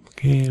 camel,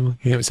 camel,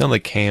 camel. It sounded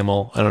like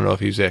camel. I don't know if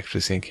he was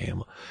actually saying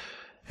camel.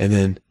 And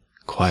then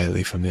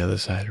quietly from the other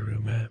side of the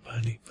room,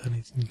 bunny,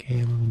 bunnies and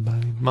camel,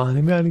 bunny,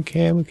 bunny, bunny,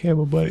 camel,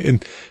 camel, bunny.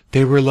 And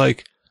they were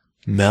like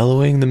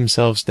mellowing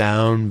themselves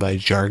down by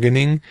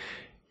jargoning,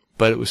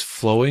 but it was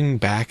flowing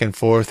back and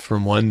forth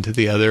from one to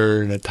the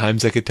other. And at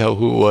times I could tell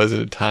who it was,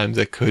 and at times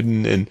I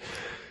couldn't. And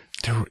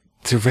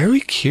they're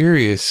very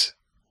curious.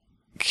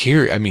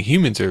 I mean,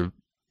 humans are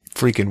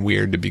freaking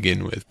weird to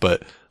begin with,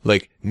 but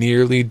like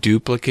nearly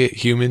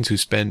duplicate humans who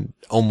spend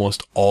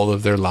almost all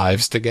of their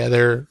lives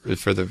together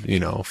for the,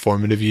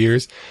 formative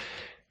years.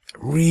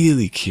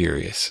 Really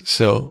curious.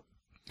 So,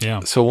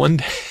 yeah. So one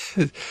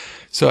day,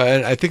 so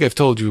I think I've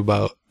told you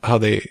about how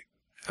the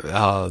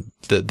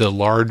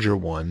larger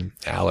one,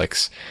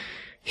 Alex,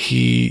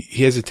 he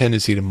has a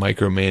tendency to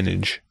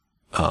micromanage,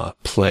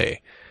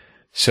 play.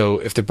 So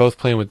if they're both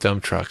playing with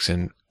dump trucks,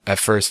 and at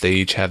first they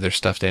each have their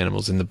stuffed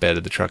animals in the bed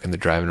of the truck and they're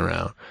driving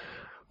around,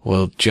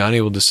 well,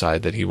 Johnny will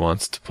decide that he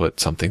wants to put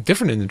something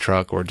different in the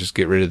truck or just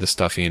get rid of the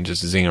stuffy and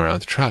just zing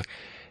around the truck.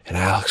 And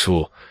Alex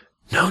will,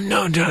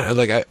 no, Johnny.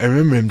 Like, I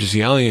remember him just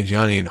yelling at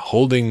Johnny and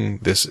holding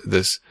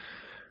this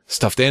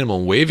stuffed animal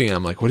and waving at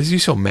him. Like, what is he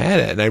so mad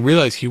at? And I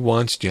realize he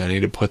wants Johnny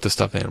to put the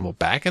stuffed animal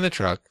back in the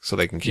truck so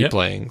they can keep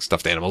playing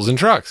stuffed animals in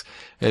trucks.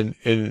 And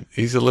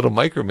he's a little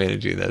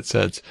micromanaging in that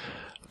sense.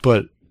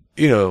 But,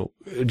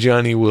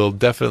 Johnny will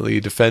definitely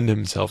defend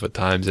himself at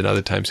times, and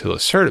other times he'll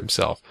assert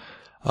himself.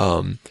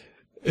 And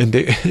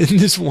in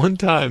this one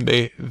time,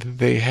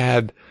 they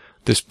had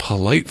this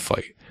polite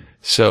fight.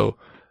 So,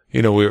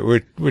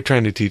 we're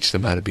trying to teach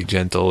them how to be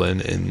gentle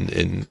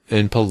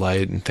and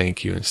polite and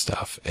thank you and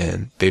stuff.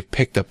 And they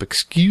picked up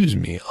excuse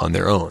me on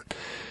their own.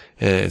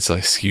 And it's like,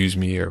 excuse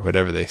me, or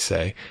whatever they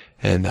say.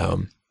 And,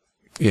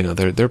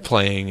 they're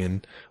playing,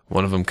 and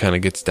one of them kind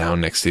of gets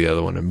down next to the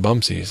other one and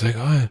bumps it. He's like,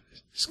 oh,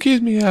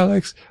 excuse me,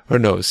 Alex. Or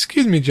no,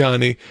 excuse me,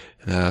 Johnny.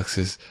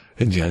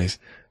 And Johnny's,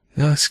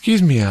 no,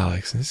 excuse me,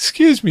 Alex.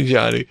 Excuse me,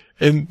 Johnny.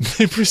 And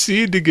they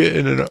proceed to get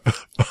in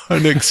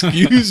an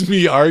excuse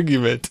me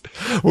argument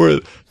where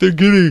they're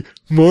getting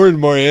more and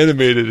more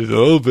animated and a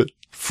little bit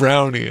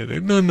frowny.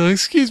 And no,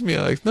 excuse me,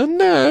 Alex.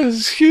 No,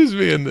 excuse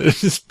me. And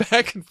it's just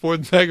back and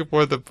forth.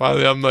 And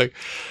finally, I'm like,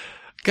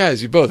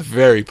 guys, you're both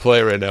very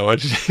play right now.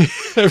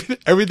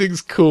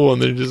 Everything's cool.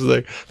 And they're just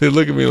like, they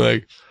look at me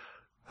like,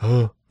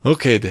 oh,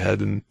 okay,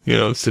 Dad. And,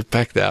 sit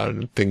back down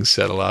and things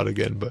settle out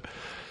again. But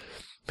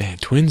man,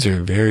 twins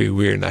are very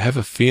weird, and I have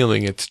a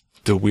feeling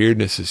the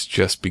weirdness is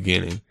just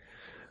beginning.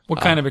 What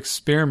kind of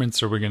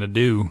experiments are we going to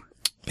do?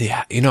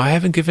 Yeah, I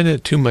haven't given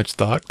it too much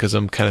thought because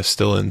I'm kind of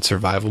still in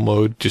survival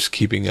mode, just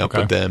keeping up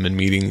with them and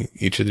meeting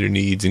each of their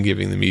needs and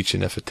giving them each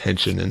enough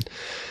attention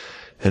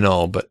and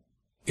all. But,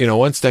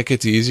 once that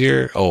gets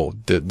easier,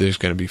 there's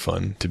going to be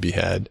fun to be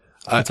had.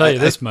 I'll tell you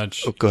this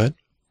much. Oh, go ahead.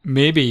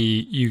 Maybe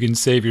you can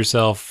save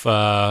yourself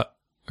a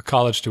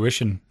college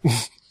tuition.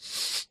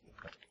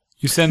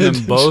 You send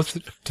them both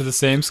to the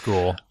same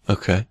school.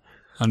 Okay.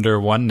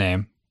 Under one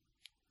name.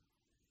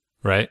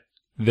 Right?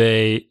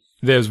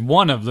 There's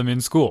one of them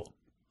in school.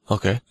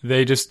 Okay.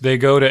 They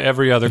go to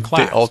every other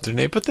class. They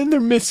alternate, but then they're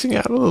missing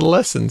out on the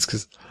lessons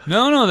because.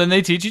 No, then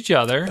they teach each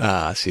other.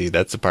 See,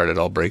 that's the part that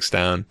all breaks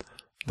down.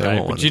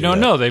 Right, but you don't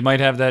know. They might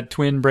have that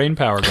twin brain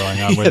power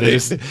going on where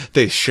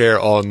they share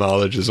all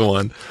knowledge as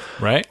one.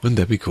 Right? Wouldn't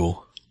that be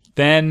cool?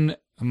 Then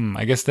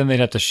I guess then they'd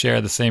have to share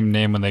the same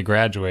name when they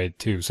graduate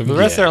too. So for the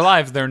rest of their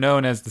lives, they're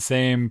known as the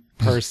same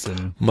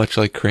person. Much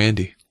like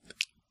Crandy.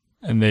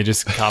 And they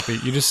just copy.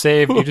 You just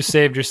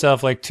saved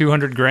yourself like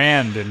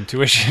 $200,000 in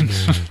tuition.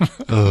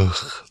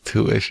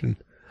 Tuition.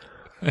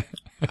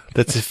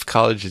 That's if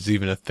college is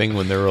even a thing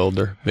when they're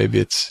older. Maybe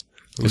it's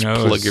just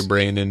plug your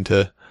brain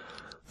into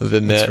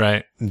the net. That's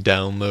right.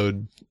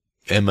 Download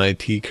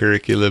MIT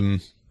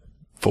curriculum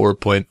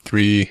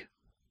 4.3.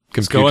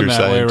 It's going that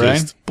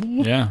scientist. Way,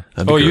 right? Yeah.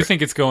 Oh, you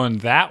think it's going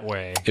that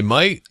way? It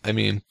might. I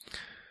mean,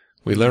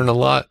 we learn a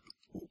lot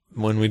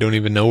when we don't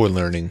even know we're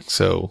learning.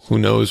 So who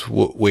knows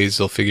what ways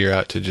they'll figure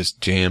out to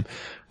just jam.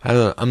 I don't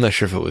know. I'm not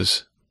sure if it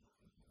was.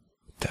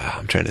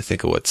 I'm trying to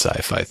think of what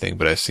sci-fi thing,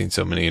 but I've seen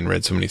so many and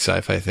read so many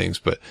sci-fi things.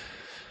 But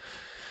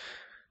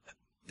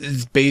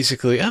it's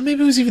basically,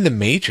 maybe it was even The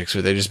Matrix,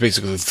 where they just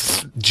basically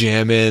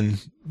jam in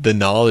the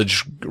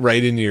knowledge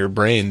right into your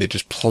brain. They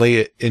just play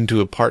it into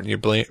a part in your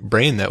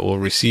brain that will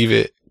receive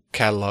it,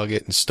 catalog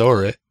it, and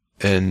store it.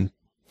 And,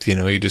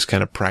 you just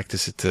kind of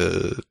practice it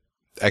to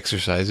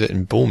exercise it,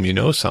 and boom, you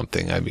know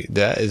something. I mean,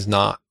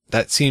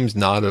 that seems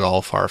not at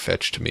all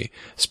far-fetched to me,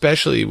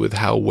 especially with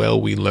how well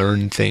we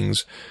learn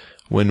things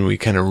when we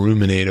kind of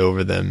ruminate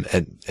over them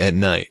at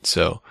night.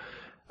 So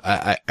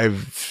I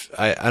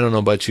don't know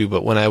about you,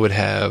 but when I would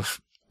have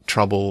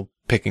trouble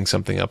picking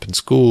something up in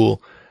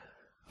school,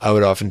 I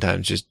would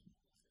oftentimes just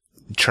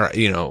try,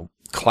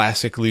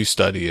 classically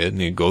study it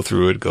and go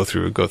through it,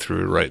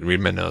 read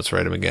my notes,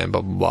 write them again,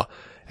 blah, blah, blah.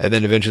 And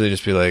then eventually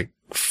just be like,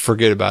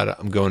 forget about it.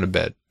 I'm going to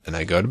bed. And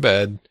I go to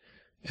bed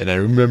And I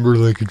remember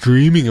like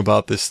dreaming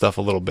about this stuff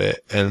a little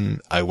bit,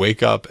 and I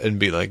wake up and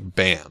be like,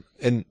 bam.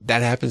 And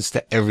that happens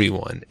to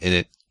everyone.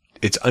 And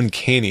it's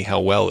uncanny how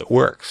well it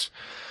works.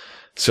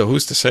 So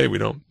who's to say we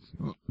don't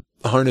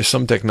harness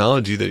some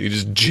technology that you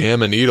just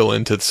jam a needle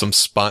into some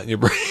spot in your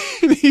brain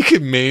and you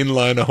can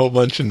mainline a whole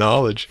bunch of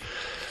knowledge.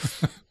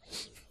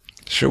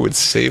 Sure would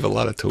save a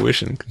lot of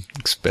tuition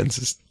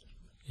expenses.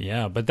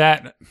 Yeah, but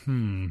that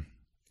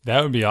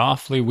would be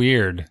awfully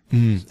weird.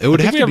 It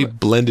would have to be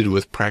blended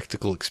with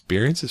practical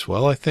experience as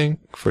well, I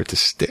think, for it to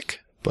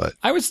stick. But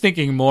I was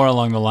thinking more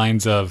along the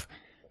lines of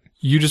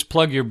you just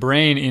plug your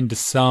brain into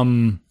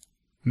some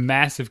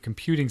massive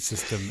computing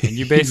system and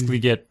you basically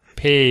get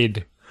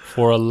paid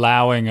for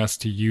allowing us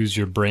to use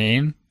your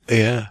brain.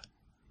 Yeah.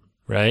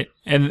 Right?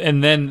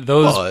 And then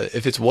those... Well,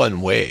 if it's one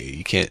way,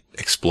 you can't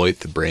exploit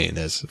the brain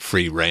as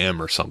free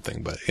RAM or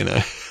something, but, you know...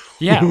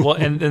 Yeah, well,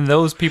 and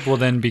those people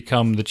then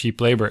become the cheap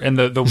labor, and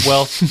the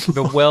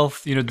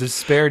wealth, you know, the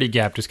disparity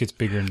gap just gets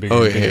bigger and bigger.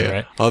 Oh, and bigger, yeah.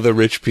 Right? All the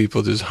rich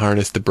people just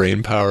harness the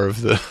brain power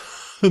of the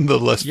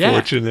less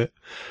fortunate.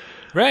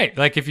 Right.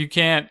 Like if you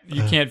can't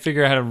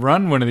figure out how to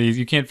run one of these,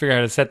 you can't figure out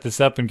how to set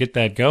this up and get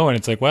that going.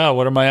 It's like, wow,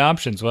 what are my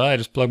options? Well, I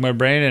just plug my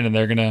brain in, and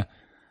they're gonna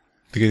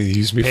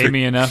use me pay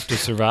me enough to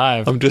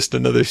survive. I'm just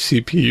another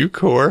CPU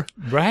core.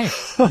 Right.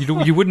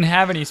 You wouldn't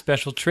have any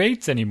special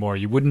traits anymore.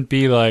 You wouldn't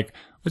be like,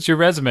 what's your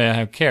resume? I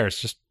don't care.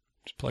 It's just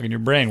plug in your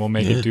brain. We'll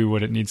make it do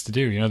what it needs to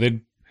do. You know,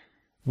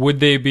 would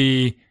they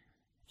be,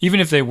 even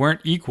if they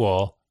weren't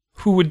equal,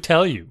 who would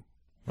tell you?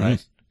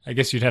 Right. I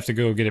guess you'd have to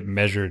go get it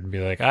measured and be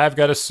like, I've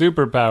got a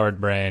super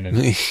powered brain and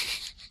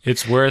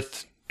it's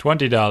worth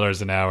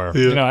 $20 an hour.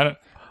 Yeah. You know,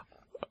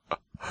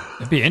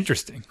 it'd be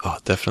interesting. Oh,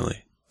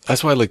 definitely.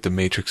 That's why I like The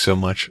Matrix so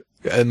much.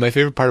 And my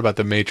favorite part about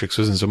The Matrix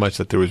wasn't so much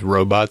that there was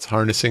robots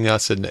harnessing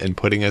us and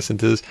putting us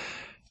into this.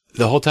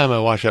 The whole time I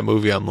watch that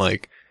movie, I'm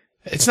like,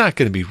 it's not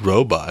going to be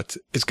robots.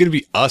 It's going to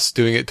be us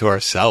doing it to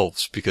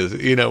ourselves because,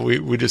 you know,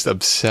 we're just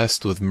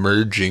obsessed with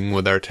merging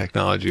with our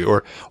technology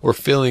or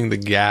filling the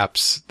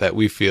gaps that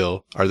we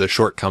feel are the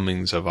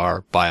shortcomings of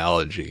our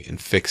biology and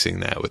fixing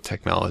that with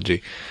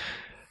technology.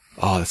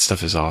 Oh, that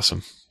stuff is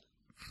awesome.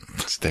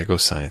 There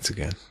goes science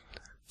again.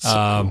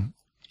 So cool.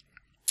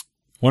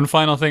 One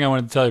final thing I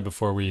wanted to tell you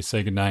before we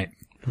say goodnight.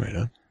 Right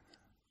on.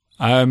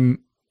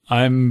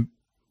 I'm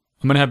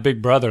going to have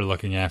Big Brother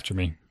looking after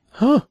me.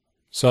 Huh.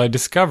 So I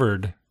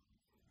discovered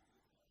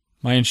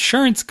my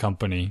insurance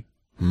company,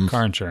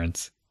 car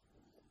insurance,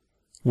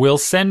 will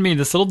send me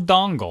this little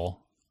dongle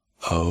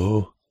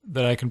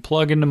that I can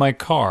plug into my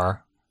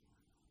car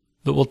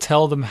that will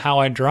tell them how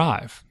I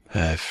drive.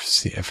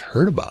 I've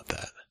heard about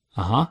that.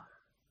 Uh-huh.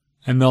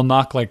 And they'll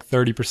knock like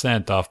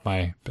 30% off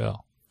my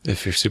bill.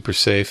 If you're super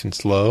safe and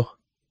slow?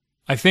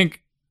 I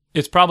think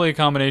it's probably a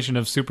combination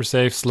of super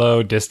safe,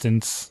 slow,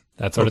 distance,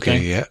 that sort of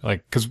thing. Yeah.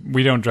 Like, because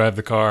we don't drive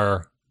the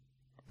car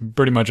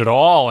pretty much at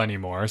all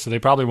anymore, so they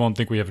probably won't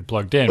think we have it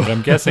plugged in. But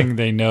I'm guessing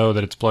they know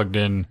that it's plugged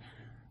in,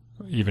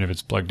 even if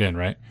it's plugged in,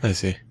 right? I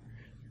see.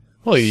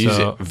 Well, you use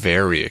it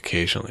very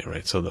occasionally,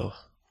 right? So they'll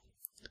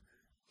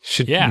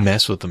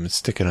mess with them and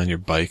stick it on your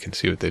bike and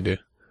see what they do.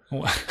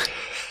 Well,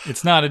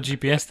 it's not a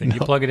GPS thing. No.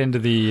 You plug it into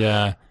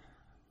the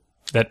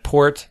that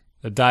port,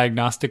 the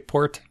diagnostic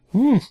port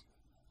on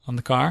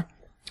the car.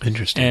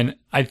 Interesting. And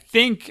I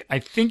think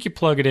you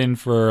plug it in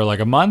for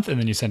like a month and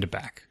then you send it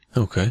back.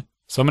 Okay.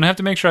 So I'm going to have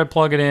to make sure I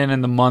plug it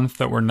in the month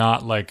that we're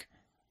not like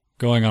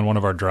going on one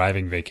of our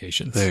driving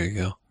vacations. There you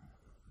go.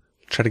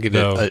 Try to get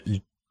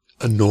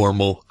a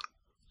normal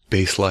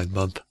baseline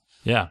month.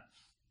 Yeah.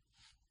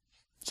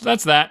 So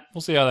that's that.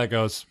 We'll see how that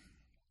goes.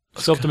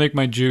 Still have to make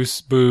my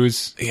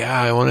booze.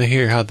 Yeah, I want to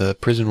hear how the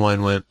prison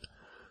wine went.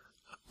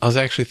 I was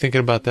actually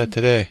thinking about that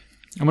today.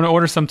 I'm going to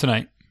order some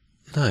tonight.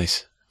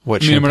 Nice.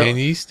 What, champagne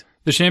yeast?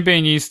 The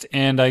champagne yeast,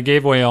 and I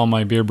gave away all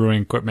my beer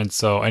brewing equipment,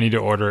 so I need to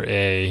order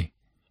a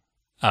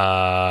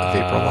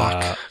Vapor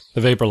Lock.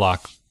 The Vapor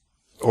Lock.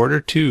 Order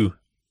 2.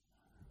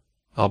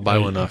 I'll buy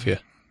one off you.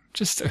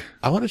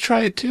 I want to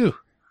try it too.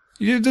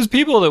 There's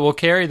people that will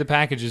carry the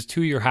packages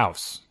to your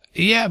house.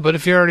 Yeah, but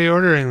if you're already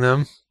ordering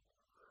them,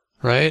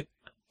 right?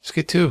 Just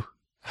get 2.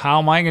 How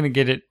am I going to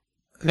get it?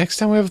 Next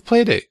time we have a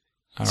play date.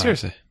 All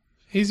Seriously. Right.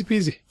 Easy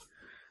peasy.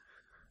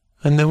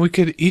 And then we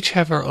could each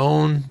have our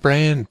own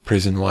brand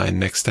prison wine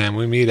next time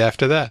we meet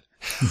after that.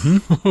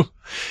 Mm-hmm. You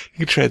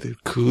could try the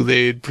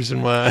Kool-Aid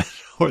prison wine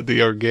or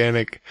the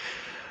organic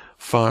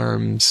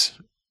farms.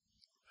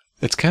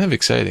 It's kind of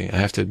exciting, I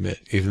have to admit,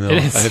 even though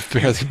I've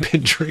barely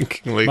been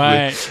drinking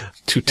lately.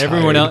 Too tired.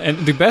 Everyone else,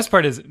 and the best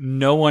part is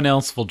no one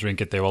else will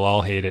drink it. They will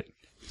all hate it.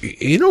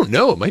 You don't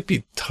know. It might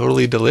be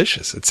totally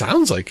delicious. It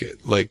sounds like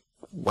it. Like,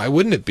 why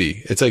wouldn't it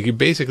be? It's like you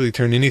basically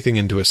turn anything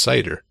into a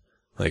cider.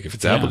 Like if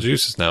it's apple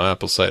juice, it's now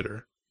apple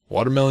cider.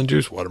 Watermelon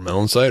juice,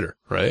 watermelon cider,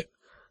 right?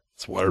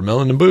 It's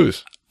watermelon and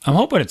booze. I'm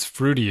hoping it's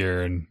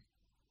fruitier and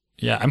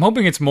I'm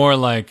hoping it's more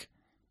like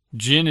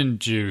gin and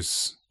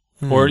juice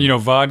or,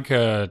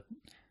 vodka,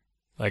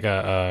 like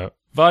a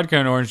vodka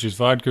and orange juice,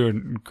 vodka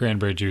and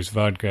cranberry juice,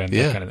 vodka and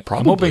that kind of thing.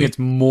 Probably. I'm hoping it's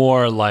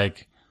more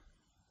like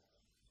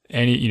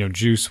any,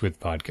 juice with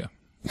vodka.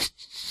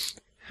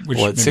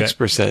 What,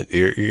 6%?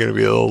 You're going to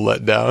be a little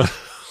let down.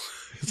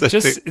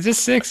 Is this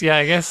 6? Yeah,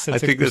 I guess. I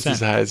think that's as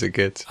high as it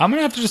gets. I'm going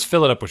to have to just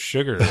fill it up with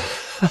sugar.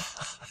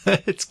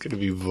 It's going to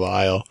be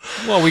vile.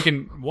 Well, we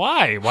can.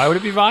 Why? Why would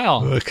it be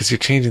vile? Because you're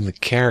changing the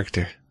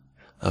character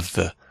of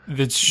the.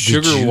 It's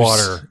sugar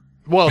water.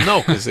 Well, no,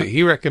 because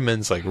he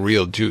recommends like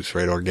real juice,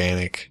 right?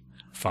 Organic.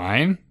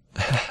 Fine.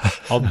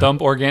 I'll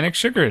dump organic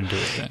sugar into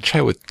it then.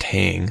 Try with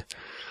Tang.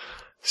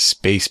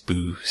 Space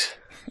booze.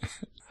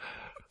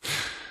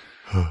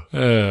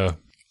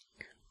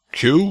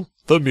 Cue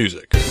the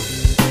music.